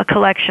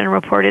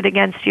reported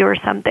against you or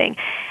something,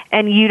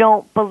 and you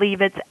don't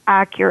believe it's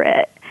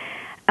accurate.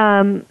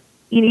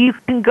 You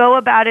can go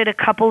about it a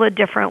couple of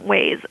different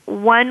ways.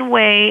 One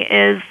way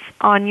is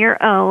on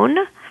your own.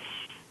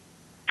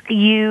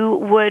 You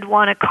would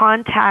want to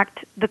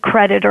contact the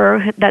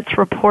creditor that's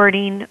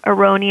reporting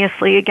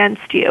erroneously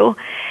against you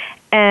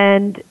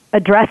and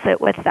address it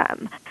with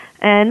them.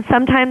 And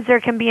sometimes there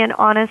can be an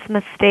honest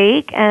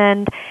mistake,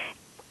 and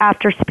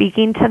after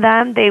speaking to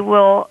them, they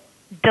will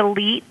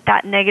delete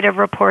that negative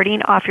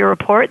reporting off your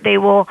report. They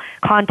will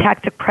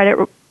contact the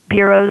credit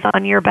bureaus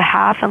on your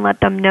behalf and let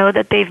them know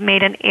that they've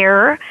made an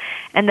error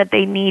and that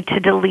they need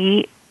to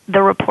delete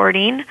the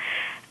reporting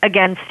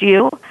against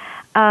you.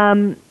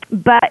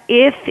 But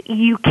if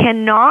you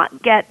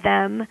cannot get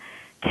them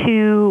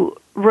to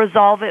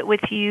resolve it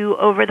with you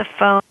over the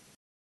phone.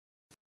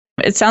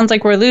 It sounds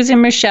like we're losing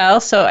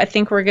Michelle, so I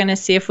think we're going to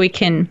see if we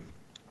can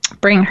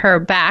bring her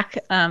back.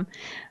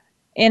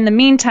 In the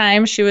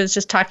meantime, she was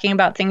just talking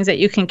about things that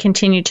you can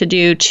continue to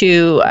do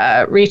to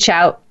reach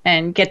out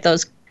and get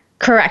those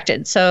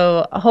corrected.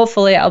 So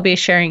hopefully I'll be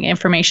sharing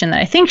information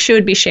that I think she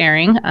would be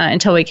sharing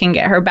until we can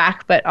get her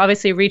back. But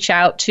obviously reach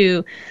out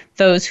to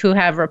those who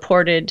have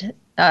reported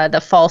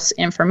the false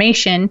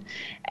information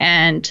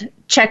and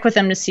check with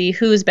them to see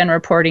who's been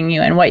reporting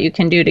you and what you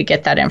can do to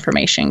get that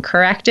information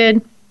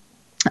corrected.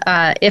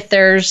 If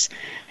there's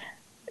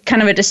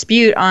kind of a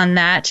dispute on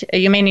that,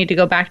 you may need to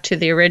go back to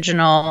the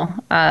original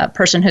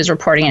person who's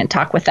reporting it and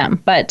talk with them.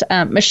 But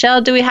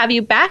Michelle, do we have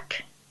you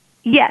back?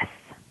 Yes.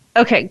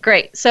 Okay,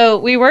 great. So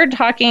we were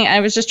talking, I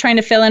was just trying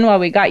to fill in while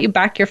we got you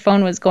back. Your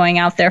phone was going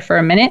out there for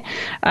a minute.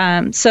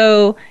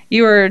 So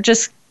you were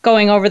just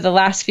going over the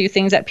last few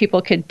things that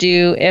people could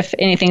do if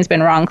anything's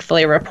been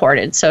wrongfully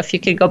reported. So if you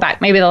could go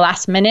back maybe the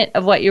last minute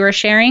of what you were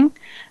sharing,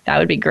 that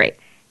would be great.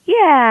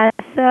 Yeah,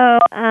 so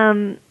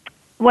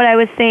what I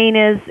was saying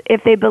is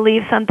if they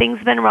believe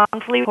something's been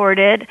wrongfully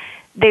reported,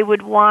 they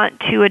would want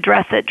to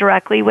address it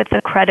directly with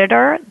the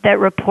creditor that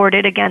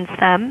reported against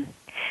them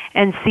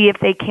and see if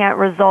they can't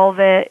resolve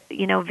it,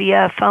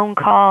 via a phone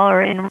call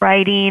or in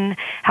writing,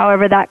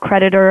 however that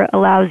creditor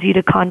allows you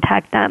to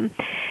contact them.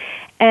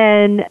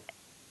 And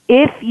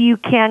if you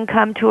can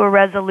come to a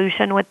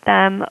resolution with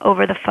them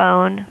over the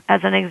phone,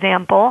 as an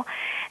example,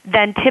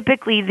 then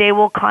typically they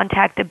will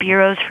contact the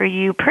bureaus for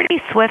you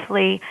pretty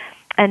swiftly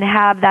and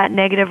have that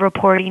negative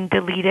reporting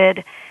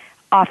deleted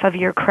off of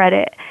your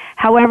credit.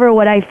 However,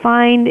 what I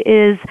find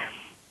is,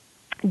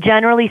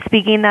 generally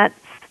speaking, that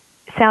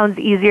sounds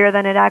easier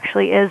than it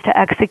actually is to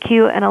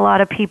execute, and a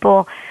lot of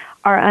people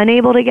are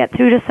unable to get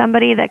through to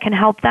somebody that can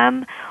help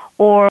them,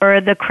 or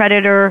the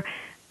creditor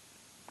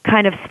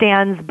kind of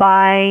stands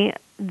by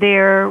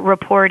their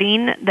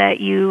reporting that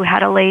you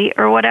had a late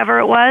or whatever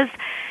it was.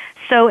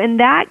 So in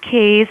that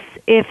case,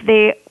 if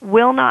they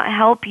will not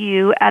help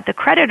you at the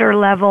creditor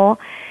level,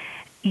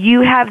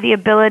 you have the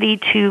ability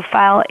to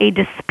file a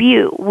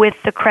dispute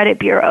with the credit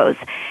bureaus.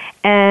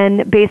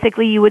 And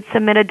basically you would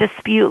submit a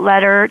dispute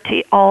letter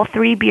to all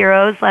three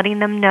bureaus letting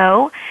them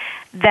know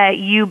that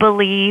you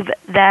believe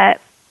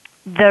that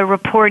the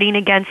reporting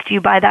against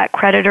you by that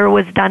creditor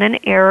was done in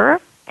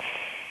error.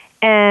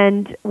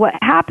 And what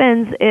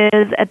happens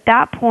is at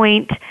that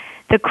point,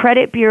 the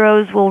credit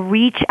bureaus will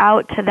reach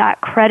out to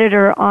that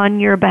creditor on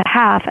your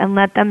behalf and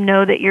let them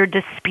know that you're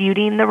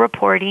disputing the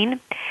reporting.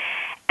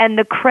 And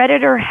the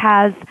creditor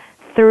has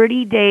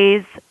 30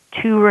 days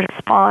to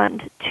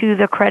respond to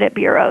the credit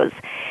bureaus.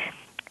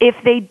 If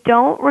they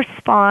don't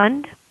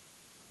respond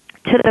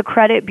to the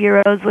credit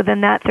bureaus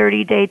within that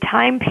 30-day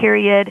time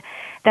period,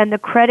 then the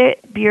credit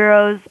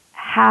bureaus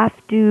have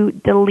to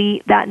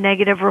delete that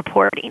negative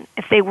reporting.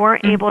 If they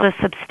weren't able to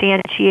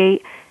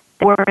substantiate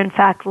they were in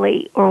fact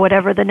late or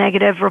whatever the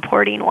negative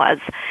reporting was.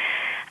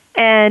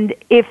 And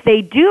if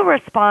they do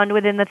respond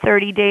within the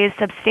 30 days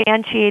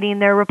substantiating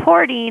their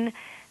reporting,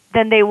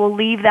 then they will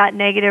leave that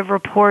negative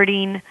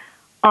reporting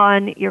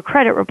on your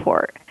credit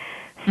report.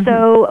 Mm-hmm.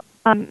 So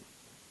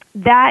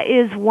that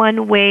is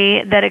one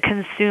way that a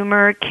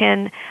consumer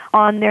can,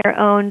 on their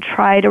own,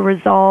 try to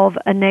resolve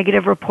a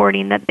negative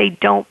reporting that they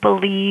don't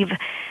believe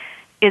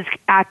is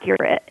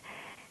accurate.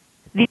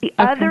 The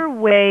other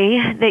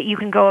way that you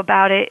can go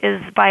about it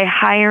is by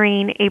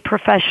hiring a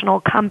professional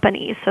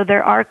company. So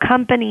there are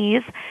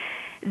companies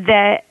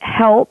that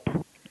help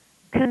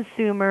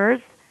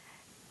consumers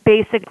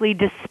basically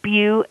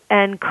dispute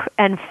and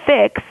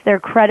fix their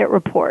credit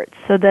reports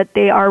so that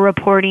they are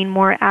reporting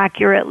more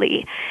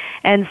accurately.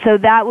 And so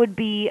that would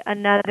be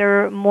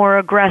another more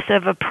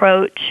aggressive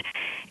approach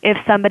if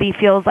somebody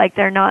feels like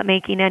they're not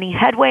making any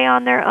headway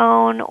on their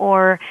own,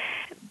 or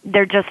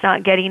they're just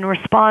not getting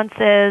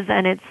responses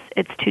and it's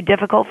too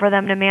difficult for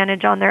them to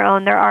manage on their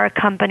own. There are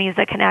companies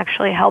that can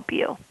actually help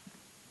you.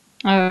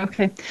 Oh,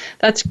 okay.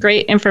 That's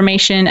great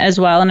information as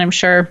well, and I'm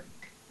sure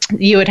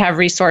you would have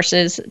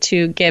resources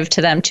to give to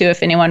them too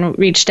if anyone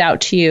reached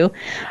out to you.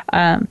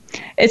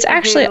 It's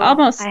actually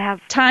almost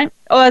time.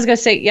 Oh, I was going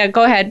to say, yeah,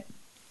 go ahead.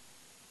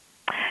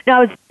 No,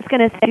 I was just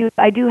going to say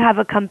I do have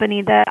a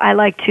company that I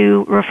like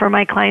to refer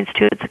my clients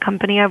to. It's a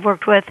company I've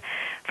worked with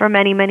for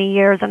many, many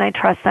years, and I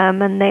trust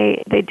them, and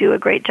they do a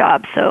great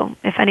job. So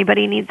if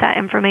anybody needs that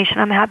information,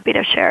 I'm happy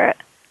to share it.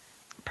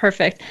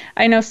 Perfect.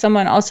 I know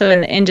someone also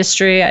in the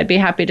industry. I'd be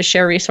happy to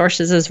share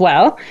resources as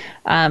well.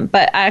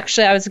 But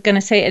actually, I was going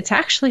to say it's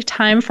actually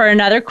time for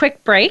another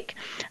quick break.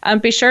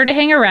 Be sure to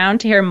hang around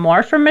to hear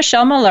more from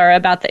Michelle Malura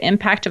about the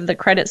impact of the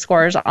credit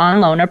scores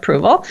on loan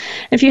approval.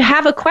 If you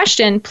have a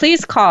question,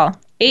 please call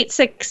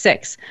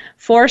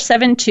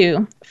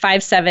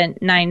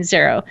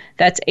 866-472-5790.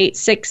 That's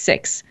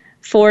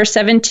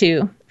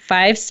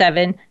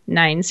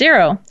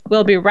 866-472-5790.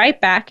 We'll be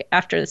right back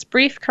after this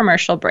brief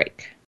commercial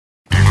break.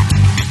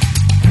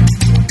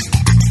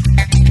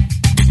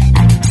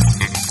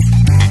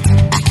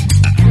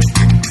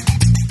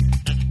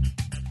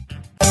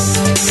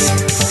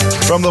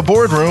 From the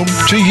boardroom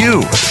to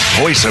you,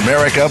 Voice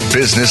America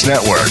Business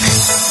Network.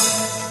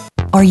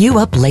 Are you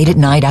up late at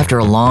night after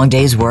a long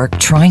day's work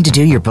trying to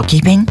do your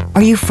bookkeeping?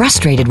 Are you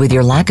frustrated with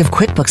your lack of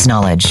QuickBooks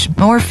knowledge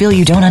or feel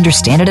you don't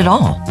understand it at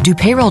all? Do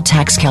payroll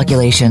tax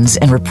calculations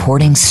and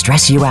reporting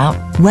stress you out?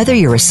 Whether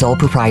you're a sole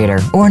proprietor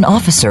or an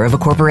officer of a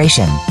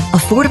corporation,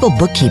 Affordable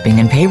Bookkeeping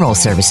and Payroll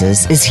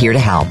Services is here to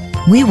help.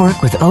 We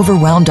work with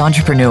overwhelmed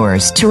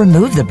entrepreneurs to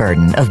remove the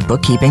burden of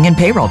bookkeeping and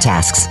payroll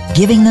tasks,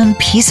 giving them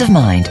peace of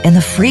mind and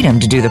the freedom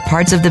to do the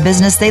parts of the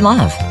business they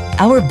love.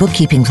 Our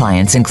bookkeeping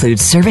clients include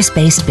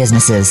service-based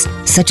businesses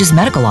such as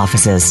medical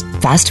offices,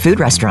 fast food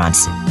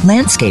restaurants,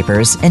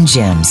 landscapers, and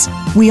gyms.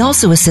 We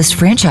also assist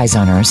franchise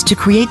owners to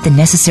create the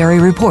necessary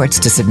reports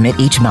to submit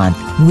each month.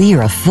 We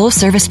are a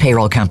full-service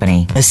payroll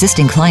company,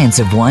 assisting clients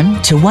of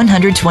 1 to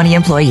 120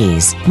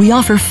 employees. We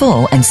offer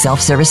full and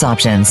self-service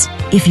options.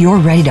 If you're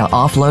ready to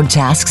offload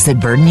tasks that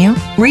burden you,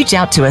 reach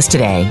out to us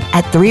today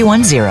at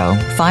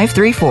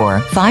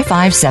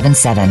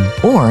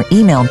 310-534-5577 or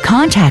email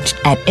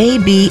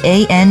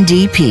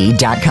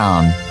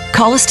contact@abandp.com.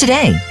 Call us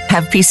today.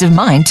 Have peace of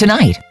mind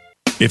tonight.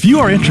 If you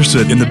are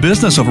interested in the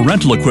business of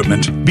rental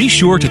equipment, be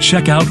sure to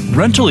check out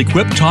Rental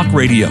Equip Talk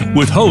Radio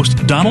with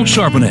host Donald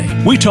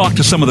Charbonnet. We talk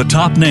to some of the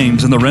top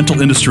names in the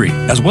rental industry,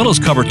 as well as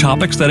cover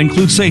topics that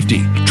include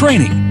safety,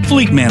 training,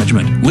 fleet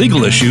management,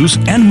 legal issues,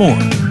 and more.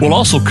 We'll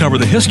also cover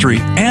the history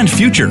and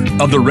future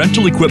of the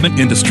rental equipment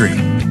industry.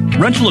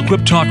 Rental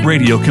Equip Talk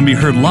Radio can be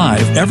heard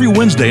live every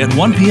Wednesday at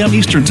 1 p.m.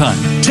 Eastern Time,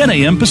 10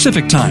 a.m.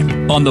 Pacific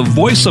Time on the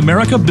Voice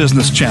America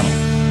Business Channel.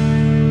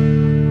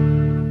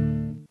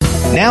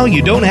 Now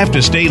you don't have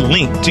to stay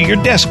linked to your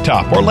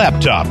desktop or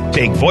laptop.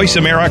 Take Voice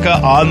America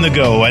on the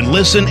go and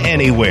listen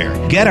anywhere.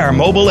 Get our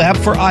mobile app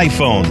for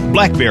iPhone,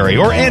 BlackBerry,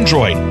 or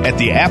Android at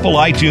the Apple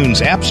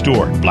iTunes App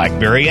Store,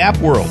 BlackBerry App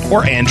World,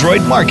 or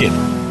Android Market.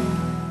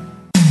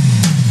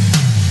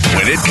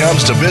 When it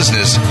comes to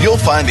business, you'll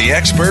find the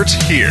experts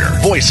here.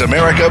 Voice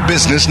America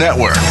Business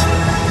Network.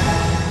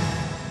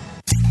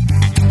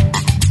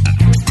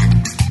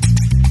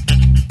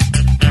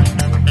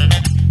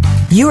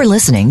 You are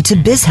listening to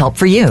Biz Help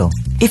for You.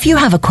 If you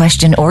have a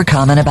question or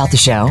comment about the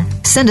show,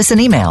 send us an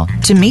email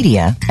to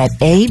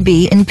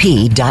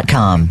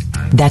media@abandp.com.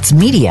 That's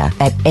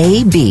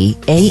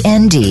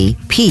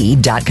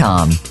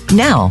media@abandp.com.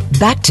 Now,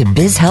 back to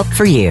Biz Help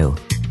for You.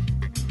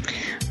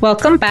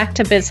 Welcome back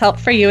to Biz Help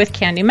for You with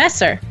Candy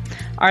Messer.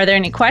 Are there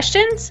any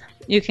questions?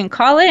 You can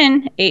call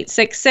in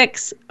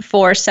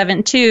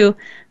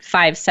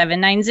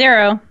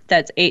 866-472-5790.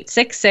 That's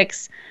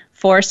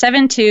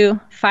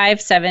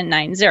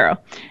 866-472-5790.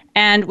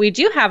 And we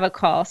do have a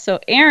call. So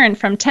Aaron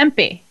from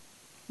Tempe,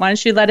 why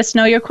don't you let us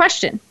know your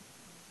question?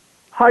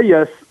 Hi,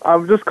 yes.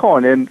 I'm just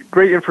calling in.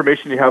 Great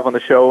information you have on the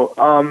show.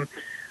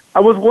 I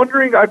was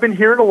wondering, I've been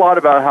hearing a lot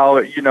about how,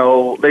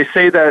 they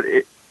say that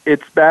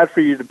it's bad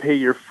for you to pay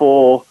your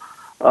full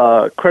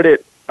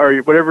credit or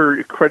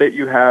whatever credit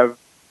you have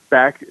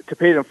back to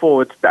pay it in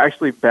full, it's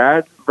actually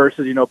bad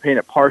versus, paying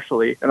it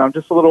partially. And I'm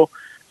just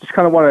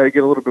kind of want to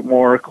get a little bit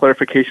more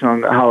clarification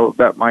on how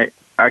that might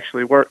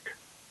actually work.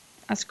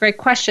 That's a great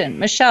question.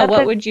 Michelle,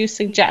 what would you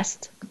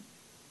suggest?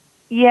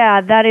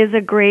 Yeah, that is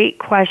a great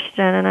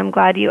question, and I'm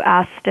glad you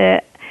asked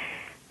it.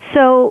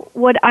 So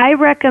what I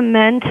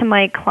recommend to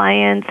my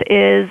clients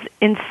is,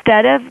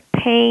 instead of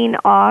paying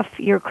off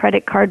your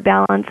credit card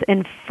balance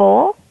in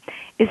full,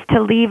 is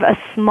to leave a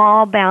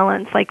small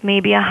balance, like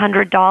maybe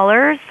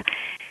 $100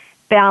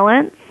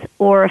 balance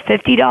or a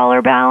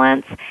 $50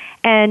 balance,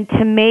 and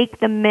to make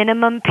the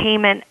minimum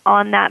payment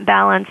on that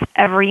balance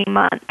every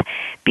month.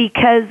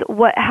 Because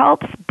what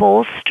helps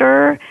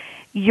bolster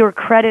your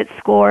credit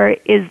score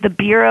is the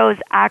bureaus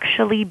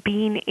actually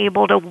being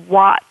able to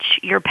watch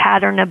your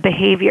pattern of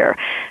behavior.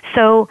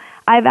 So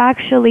I've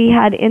actually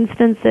had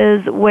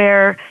instances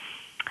where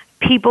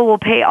people will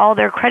pay all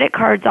their credit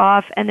cards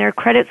off and their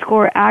credit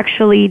score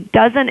actually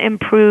doesn't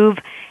improve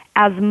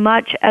as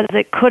much as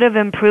it could have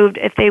improved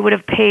if they would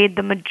have paid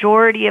the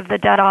majority of the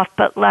debt off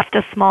but left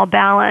a small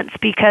balance,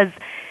 because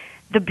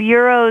the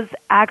bureaus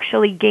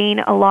actually gain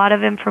a lot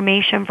of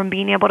information from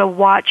being able to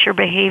watch your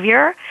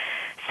behavior.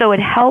 So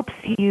it helps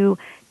you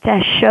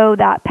to show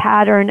that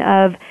pattern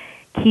of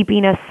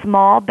keeping a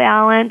small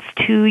balance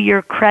to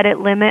your credit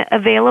limit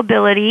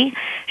availability,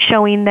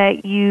 showing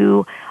that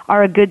you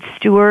are a good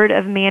steward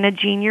of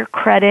managing your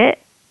credit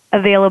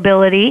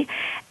availability,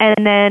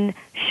 and then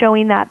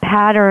showing that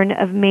pattern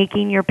of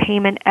making your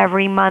payment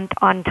every month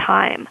on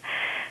time.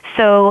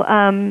 So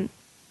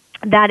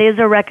that is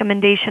a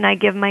recommendation I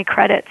give my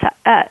clients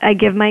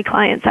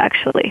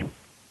actually.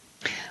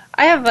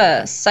 I have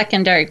a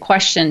secondary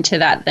question to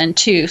that then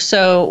too.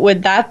 So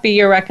would that be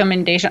your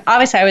recommendation?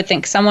 Obviously, I would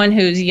think someone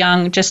who's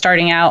young, just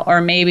starting out,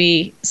 or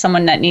maybe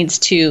someone that needs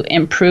to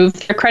improve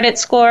their credit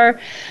score.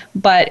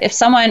 But if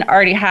someone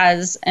already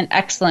has an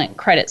excellent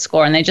credit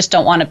score and they just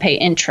don't want to pay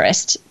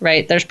interest,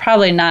 right, there's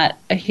probably not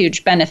a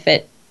huge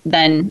benefit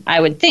then,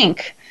 I would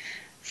think,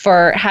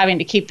 for having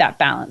to keep that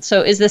balance.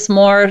 So is this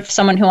more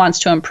someone who wants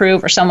to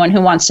improve or someone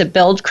who wants to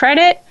build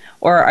credit,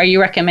 or are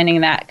you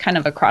recommending that kind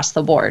of across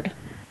the board?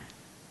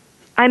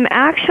 I'm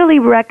actually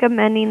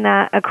recommending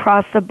that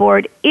across the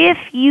board if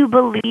you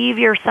believe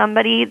you're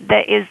somebody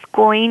that is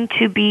going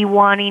to be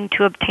wanting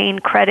to obtain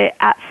credit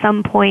at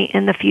some point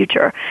in the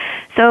future.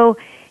 So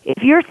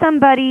if you're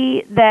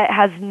somebody that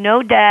has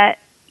no debt,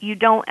 you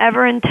don't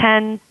ever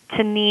intend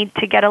to need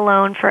to get a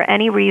loan for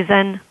any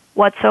reason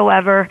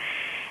whatsoever,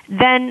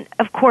 then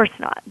of course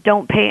not.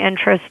 Don't pay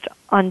interest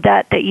on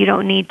debt that you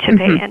don't need to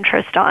pay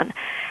interest on.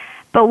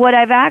 But what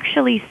I've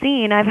actually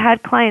seen, I've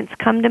had clients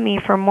come to me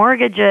for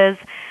mortgages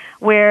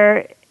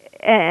where,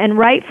 and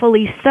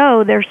rightfully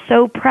so, they're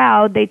so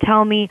proud. They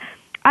tell me,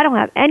 I don't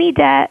have any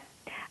debt.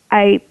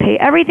 I pay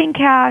everything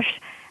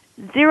cash,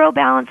 zero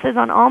balances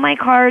on all my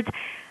cards.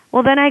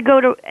 Well, then I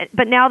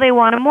but now they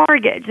want a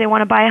mortgage. They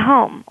want to buy a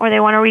home or they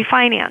want to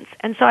refinance.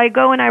 And so I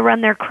go and I run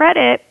their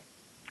credit,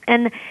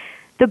 and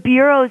the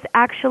bureaus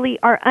actually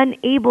are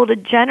unable to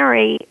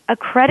generate a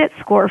credit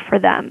score for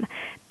them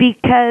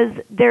because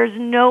there's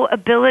no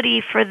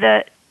ability for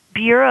the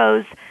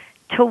bureaus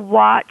to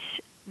watch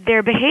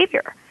their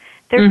behavior.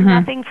 There's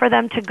nothing for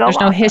them to go There's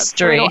off no of.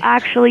 history.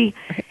 So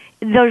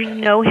there's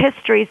no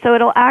history. So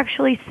it'll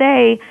actually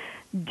say,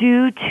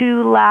 due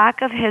to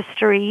lack of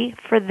history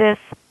for this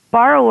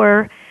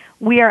borrower,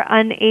 we are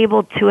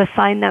unable to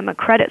assign them a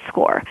credit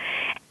score.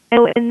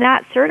 And in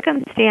that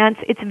circumstance,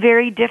 it's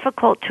very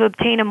difficult to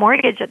obtain a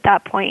mortgage at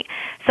that point.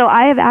 So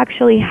I have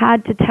actually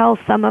had to tell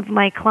some of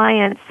my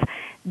clients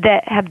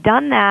that have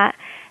done that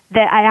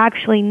I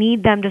actually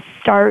need them to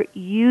start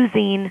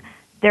using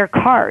their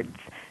cards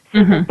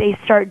so that they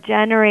start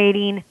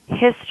generating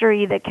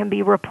history that can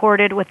be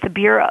reported with the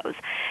bureaus.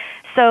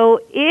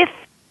 So if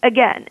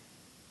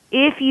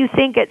you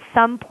think at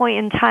some point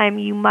in time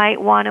you might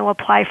want to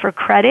apply for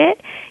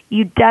credit,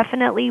 you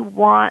definitely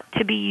want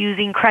to be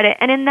using credit.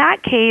 And in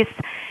that case,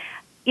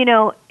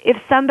 if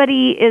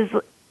somebody is,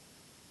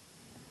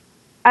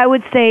 I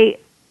would say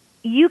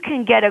you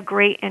can get a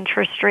great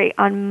interest rate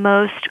on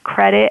most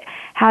credit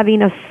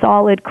having a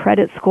solid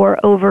credit score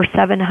over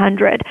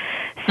 700.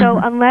 So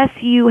unless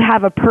you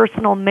have a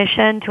personal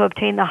mission to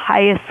obtain the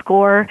highest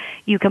score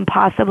you can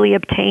possibly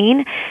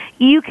obtain,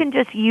 you can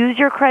just use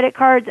your credit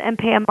cards and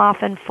pay them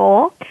off in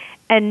full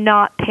and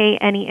not pay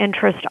any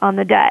interest on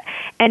the debt.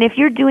 And if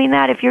you're doing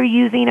that, if you're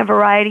using a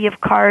variety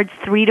of cards,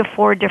 3 to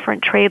 4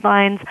 different trade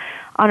lines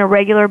on a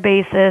regular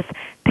basis,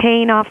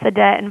 paying off the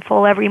debt in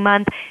full every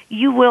month,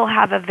 you will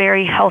have a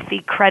very healthy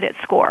credit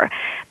score.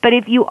 But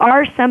if you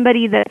are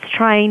somebody that's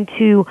trying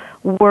to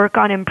work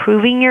on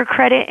improving your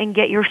credit and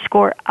get your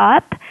score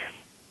up,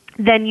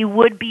 then you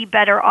would be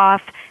better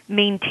off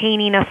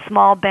maintaining a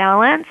small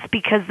balance,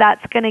 because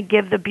that's going to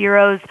give the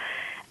bureaus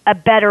a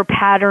better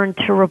pattern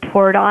to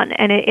report on,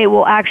 and it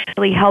will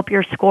actually help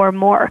your score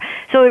more.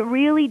 So it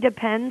really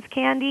depends,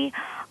 Candy,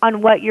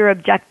 on what your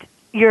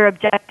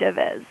objective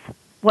is,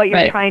 what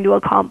you're trying to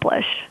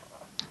accomplish.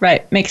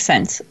 Right. Makes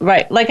sense.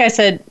 Right. Like I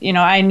said,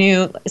 I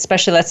knew,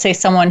 especially let's say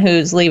someone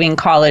who's leaving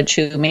college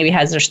who maybe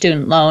has their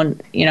student loan,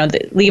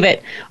 leave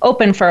it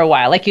open for a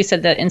while. Like you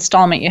said, the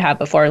installment you have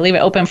before, leave it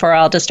open for a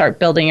while to start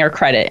building your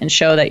credit and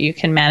show that you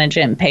can manage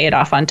it and pay it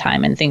off on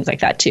time and things like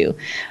that too.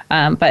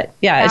 But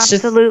yeah, it's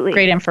Absolutely. Just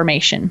great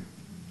information.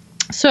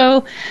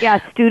 So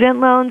yeah,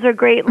 student loans are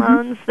great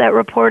loans that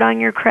report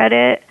on your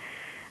credit.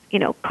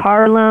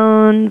 Car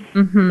loans,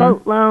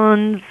 boat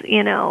loans,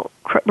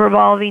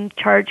 revolving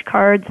charge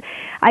cards.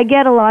 I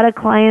get a lot of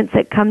clients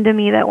that come to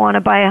me that want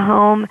to buy a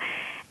home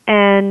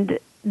and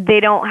they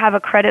don't have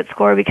a credit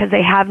score because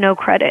they have no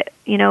credit,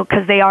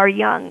 because they are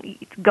young.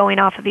 Going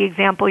off of the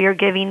example you're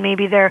giving,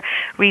 maybe they're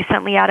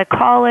recently out of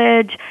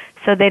college,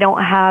 so they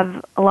don't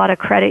have a lot of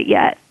credit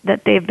yet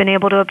that they've been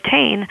able to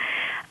obtain.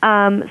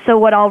 So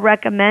what I'll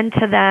recommend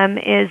to them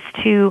is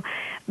to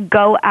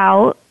go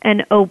out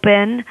and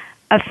open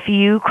a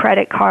few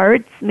credit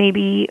cards,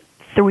 maybe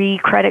 3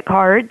 credit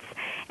cards.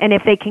 And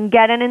if they can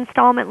get an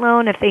installment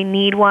loan, if they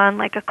need one,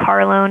 like a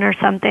car loan or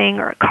something,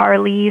 or a car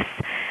lease,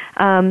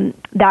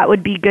 that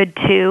would be good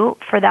too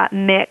for that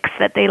mix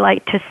that they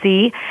like to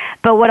see.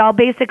 But what I'll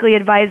basically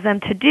advise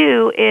them to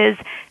do is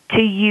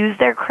to use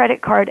their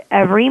credit card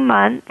every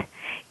month,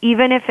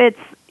 even if it's,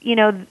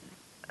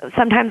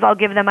 sometimes I'll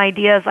give them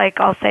ideas like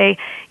I'll say,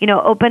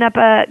 open up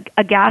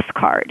a gas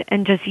card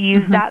and just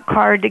use that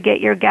card to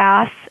get your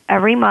gas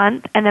every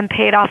month and then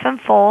pay it off in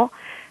full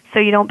so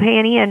you don't pay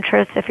any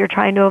interest if you're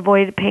trying to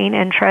avoid paying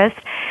interest.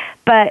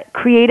 But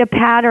create a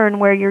pattern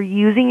where you're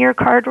using your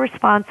card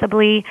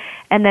responsibly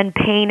and then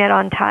paying it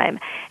on time.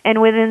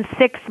 And within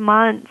 6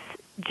 months,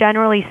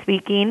 generally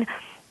speaking,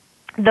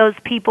 those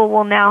people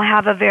will now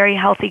have a very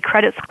healthy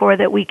credit score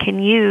that we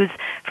can use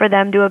for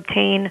them to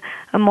obtain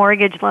a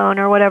mortgage loan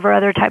or whatever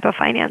other type of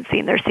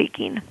financing they're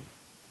seeking.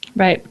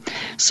 Right.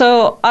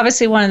 So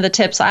obviously one of the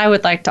tips I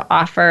would like to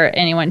offer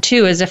anyone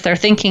too is if they're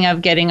thinking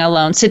of getting a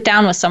loan, sit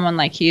down with someone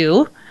like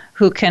you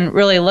who can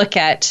really look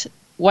at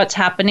what's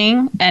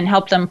happening and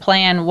help them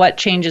plan what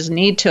changes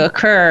need to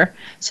occur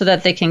so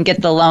that they can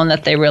get the loan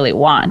that they really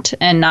want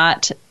and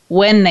not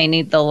when they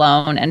need the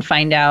loan and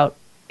find out,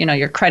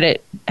 your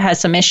credit has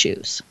some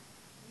issues.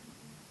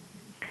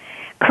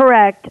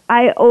 Correct.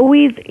 I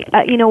always,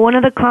 one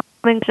of the common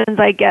questions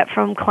I get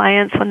from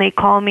clients when they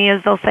call me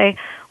is they'll say,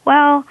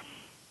 well,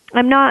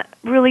 I'm not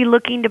really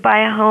looking to buy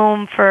a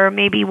home for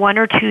maybe 1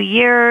 or 2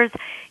 years.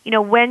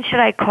 When should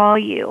I call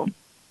you?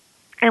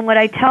 And what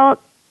I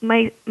tell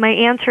my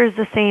answer is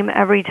the same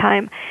every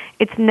time.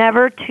 It's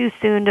never too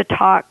soon to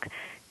talk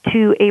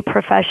to a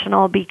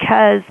professional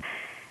because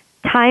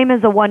time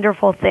is a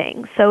wonderful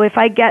thing. So if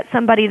I get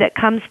somebody that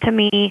comes to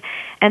me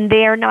and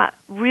they are not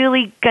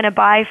really going to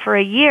buy for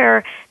a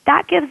year,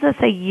 that gives us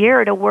a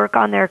year to work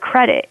on their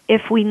credit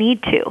if we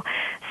need to.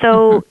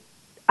 So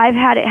I've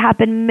had it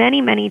happen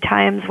many, many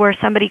times where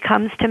somebody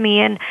comes to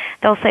me and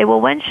they'll say, well,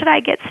 when should I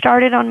get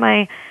started on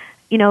my,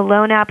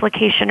 loan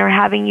application or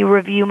having you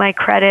review my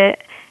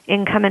credit,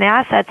 income, and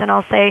assets? And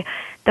I'll say,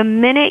 the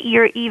minute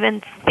you're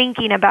even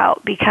thinking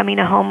about becoming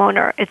a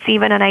homeowner, it's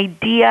even an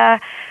idea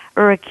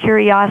or a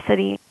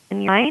curiosity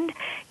in your mind,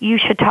 you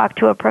should talk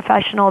to a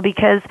professional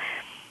because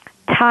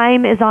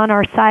time is on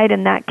our side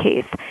in that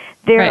case.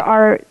 There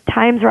are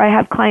times where I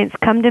have clients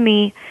come to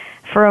me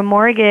for a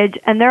mortgage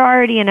and they're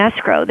already in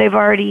escrow. They've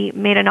already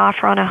made an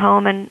offer on a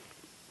home and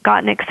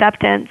gotten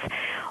acceptance,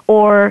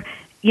 or,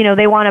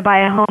 they want to buy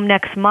a home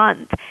next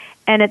month.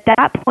 And at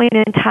that point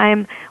in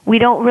time, we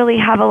don't really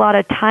have a lot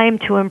of time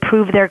to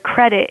improve their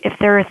credit if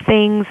there are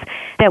things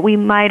that we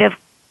might have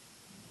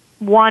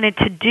wanted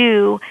to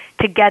do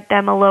to get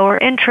them a lower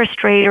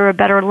interest rate or a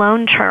better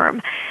loan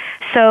term.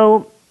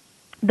 So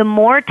the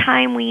more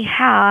time we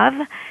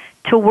have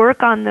to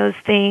work on those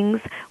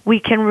things, we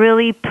can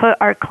really put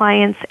our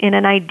clients in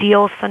an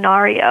ideal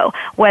scenario,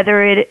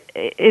 whether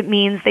it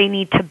means they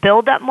need to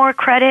build up more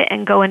credit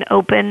and go and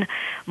open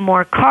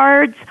more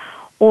cards,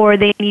 or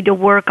they need to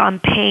work on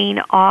paying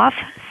off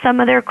some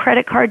of their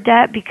credit card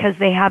debt because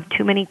they have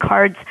too many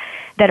cards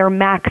that are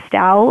maxed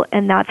out,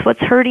 and that's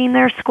what's hurting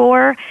their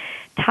score.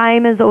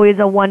 Time is always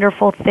a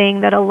wonderful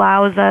thing that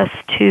allows us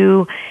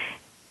to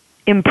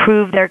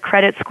improve their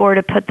credit score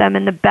to put them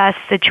in the best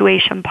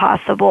situation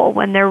possible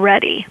when they're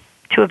ready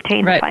to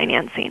obtain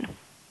financing.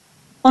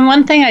 Well,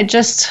 one thing I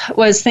just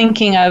was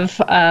thinking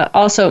of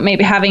also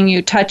maybe having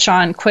you touch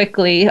on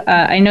quickly,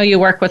 I know you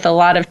work with a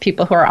lot of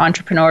people who are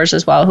entrepreneurs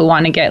as well who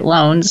want to get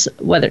loans,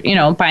 whether,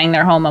 buying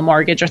their home, a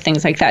mortgage, or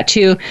things like that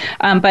too.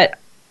 But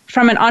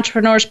from an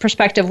entrepreneur's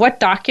perspective, what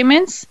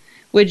documents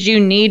would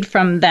you need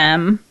from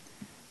them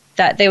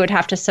that they would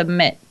have to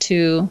submit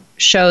to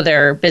show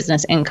their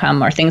business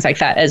income or things like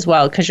that as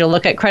well? Because you'll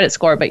look at credit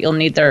score, but you'll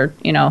need their,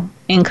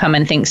 income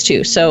and things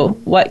too. So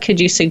what could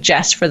you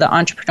suggest for the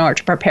entrepreneur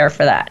to prepare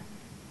for that?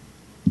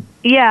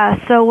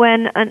 Yeah, so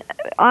when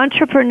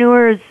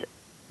entrepreneurs,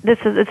 this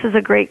is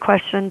a great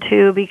question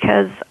too,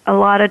 because a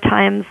lot of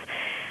times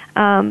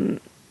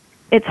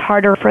it's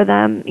harder for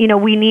them.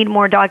 We need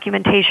more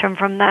documentation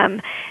from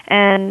them,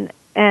 and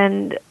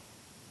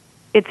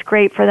it's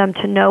great for them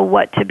to know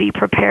what to be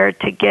prepared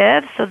to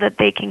give so that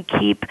they can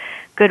keep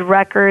good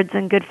records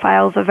and good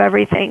files of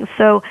everything.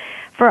 So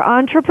for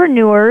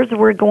entrepreneurs,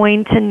 we're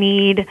going to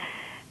need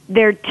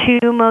their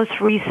 2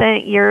 most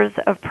recent years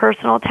of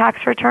personal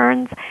tax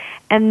returns.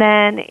 And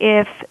then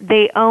if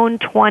they own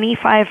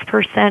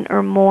 25%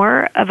 or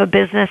more of a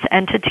business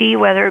entity,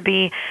 whether it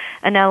be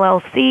an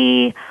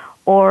LLC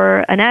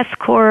or an S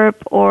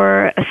Corp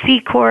or a C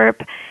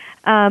Corp,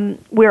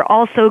 we're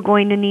also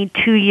going to need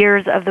 2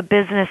 years of the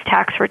business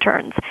tax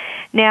returns.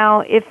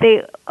 Now, if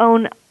they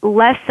own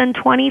less than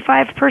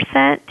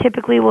 25%,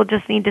 typically we'll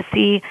just need to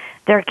see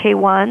their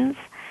K-1s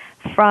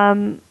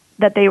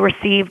that they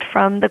received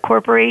from the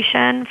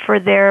corporation for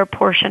their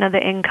portion of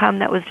the income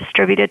that was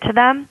distributed to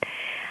them.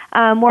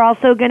 We're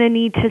also going to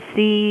need to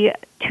see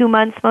 2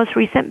 months' most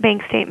recent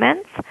bank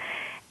statements,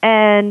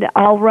 and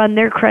I'll run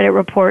their credit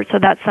report, so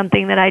that's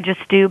something that I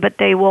just do, but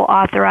they will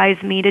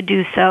authorize me to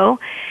do so.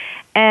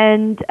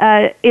 And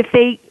if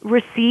they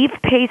receive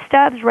pay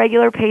stubs,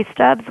 regular pay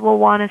stubs, we'll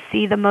want to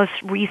see the most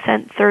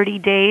recent 30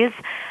 days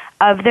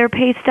of their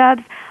pay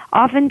stubs.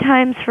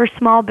 Oftentimes for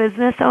small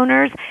business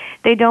owners,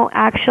 they don't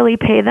actually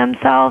pay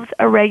themselves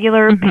a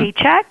regular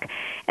paycheck,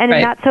 and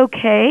that's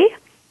okay.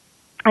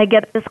 I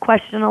get this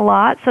question a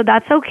lot, so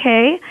that's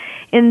okay.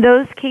 In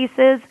those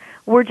cases,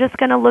 we're just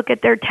going to look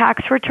at their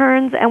tax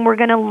returns, and we're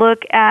going to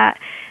look at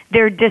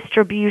their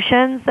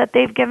distributions that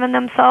they've given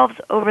themselves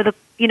over the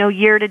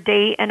year to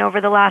date and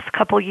over the last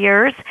couple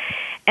years.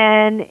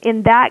 And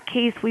in that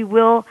case, we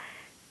will,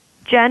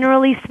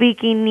 generally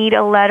speaking, need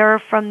a letter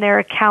from their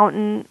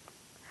accountant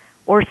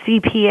or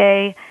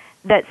CPA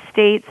that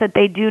states that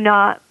they do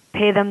not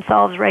pay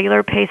themselves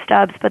regular pay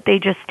stubs, but they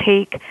just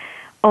take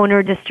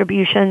owner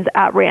distributions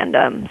at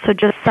random. So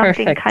just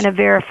something kind of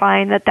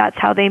verifying that that's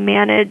how they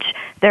manage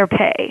their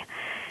pay.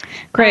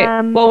 Great.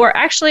 Well, we're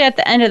actually at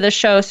the end of the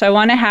show, so I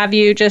want to have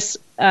you just,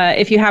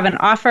 if you have an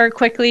offer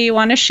quickly you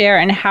want to share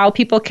and how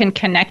people can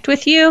connect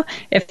with you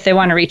if they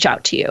want to reach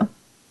out to you.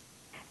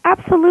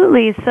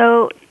 Absolutely.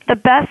 So the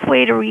best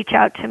way to reach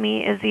out to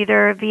me is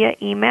either via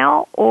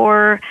email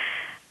or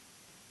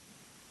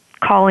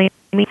calling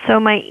me. So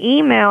my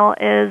email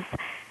is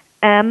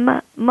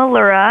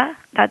mmallura,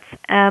 that's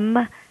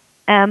MMOLLURA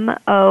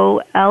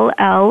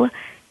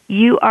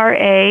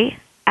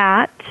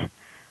at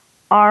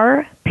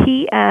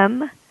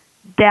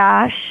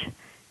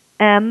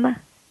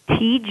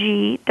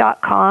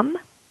rpm-mtg.com.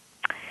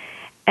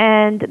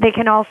 And they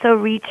can also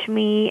reach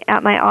me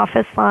at my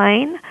office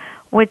line,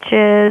 which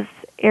is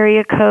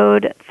area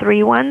code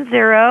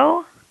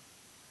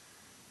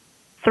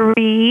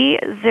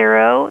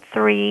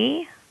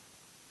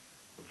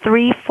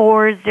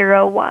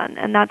 310-303-3401,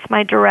 and that's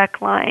my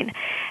direct line.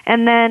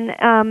 And then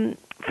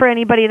for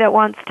anybody that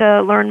wants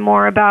to learn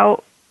more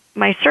about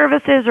my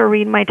services or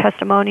read my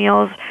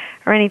testimonials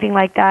or anything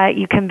like that,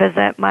 you can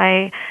visit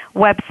my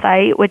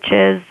website, which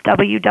is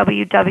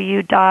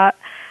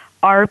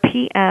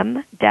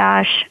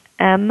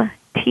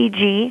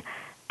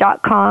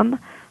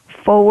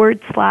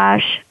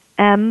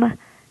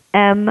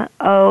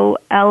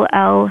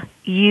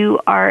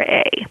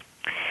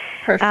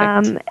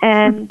Perfect.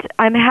 And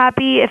I'm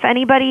happy if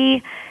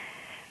anybody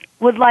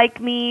would like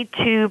me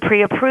to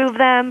pre-approve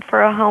them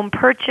for a home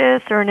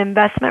purchase or an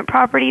investment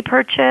property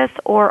purchase,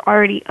 or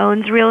already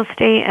owns real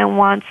estate and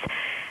wants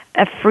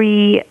a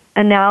free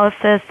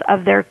analysis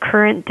of their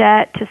current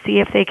debt to see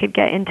if they could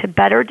get into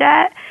better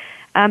debt.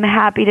 I'm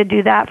happy to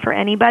do that for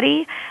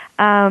anybody.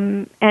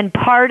 And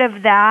part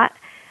of that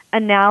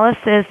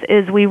analysis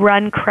is we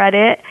run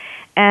credit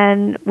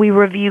and we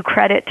review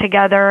credit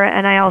together,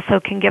 and I also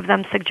can give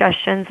them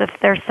suggestions if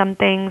there's some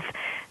things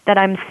that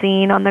I'm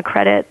seeing on the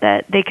credit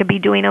that they could be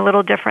doing a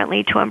little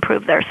differently to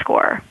improve their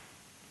score.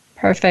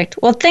 Perfect.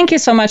 Well, thank you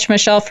so much,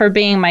 Michelle, for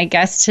being my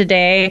guest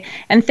today.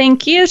 And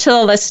thank you to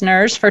the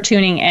listeners for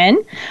tuning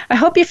in. I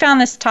hope you found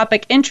this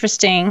topic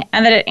interesting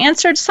and that it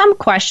answered some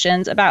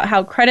questions about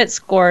how credit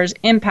scores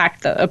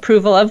impact the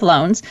approval of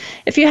loans.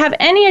 If you have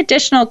any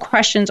additional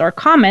questions or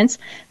comments,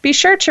 be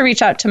sure to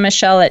reach out to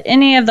Michelle at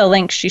any of the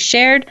links she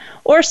shared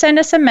or send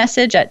us a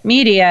message at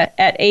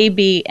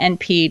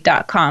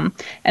media@abnp.com.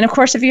 And of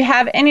course, if you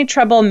have any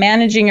trouble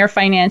managing your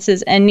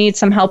finances and need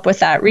some help with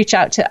that, reach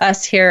out to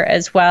us here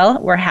as well.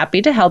 We're happy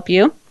to help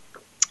you.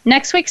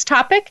 Next week's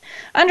topic,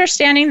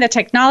 understanding the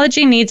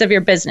technology needs of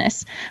your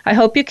business. I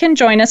hope you can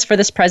join us for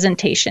this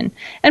presentation.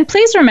 And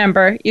please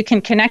remember, you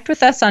can connect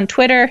with us on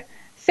Twitter,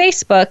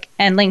 Facebook,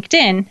 and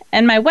LinkedIn,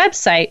 and my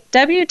website,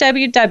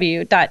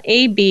 www.abnp.com.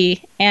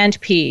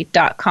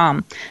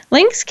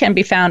 Links can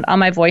be found on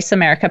my Voice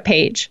America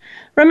page.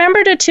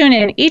 Remember to tune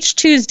in each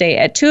Tuesday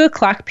at 2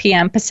 o'clock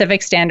p.m.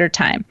 Pacific Standard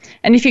Time.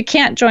 And if you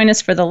can't join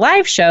us for the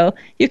live show,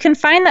 you can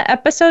find the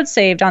episode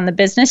saved on the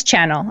business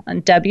channel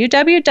on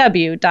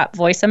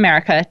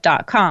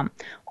www.voiceamerica.com,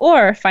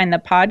 or find the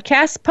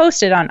podcast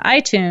posted on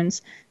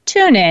iTunes,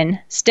 TuneIn,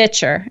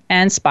 Stitcher,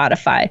 and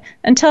Spotify.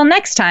 Until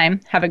next time,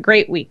 have a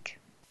great week.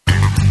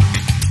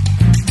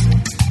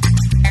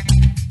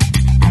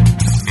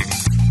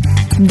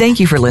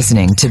 Thank you for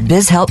listening to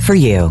Biz Help for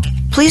You.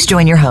 Please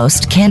join your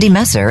host, Candy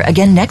Messer,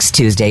 again next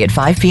Tuesday at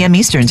 5 p.m.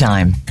 Eastern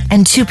Time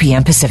and 2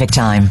 p.m. Pacific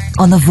Time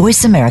on the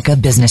Voice America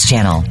Business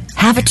Channel.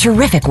 Have a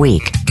terrific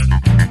week.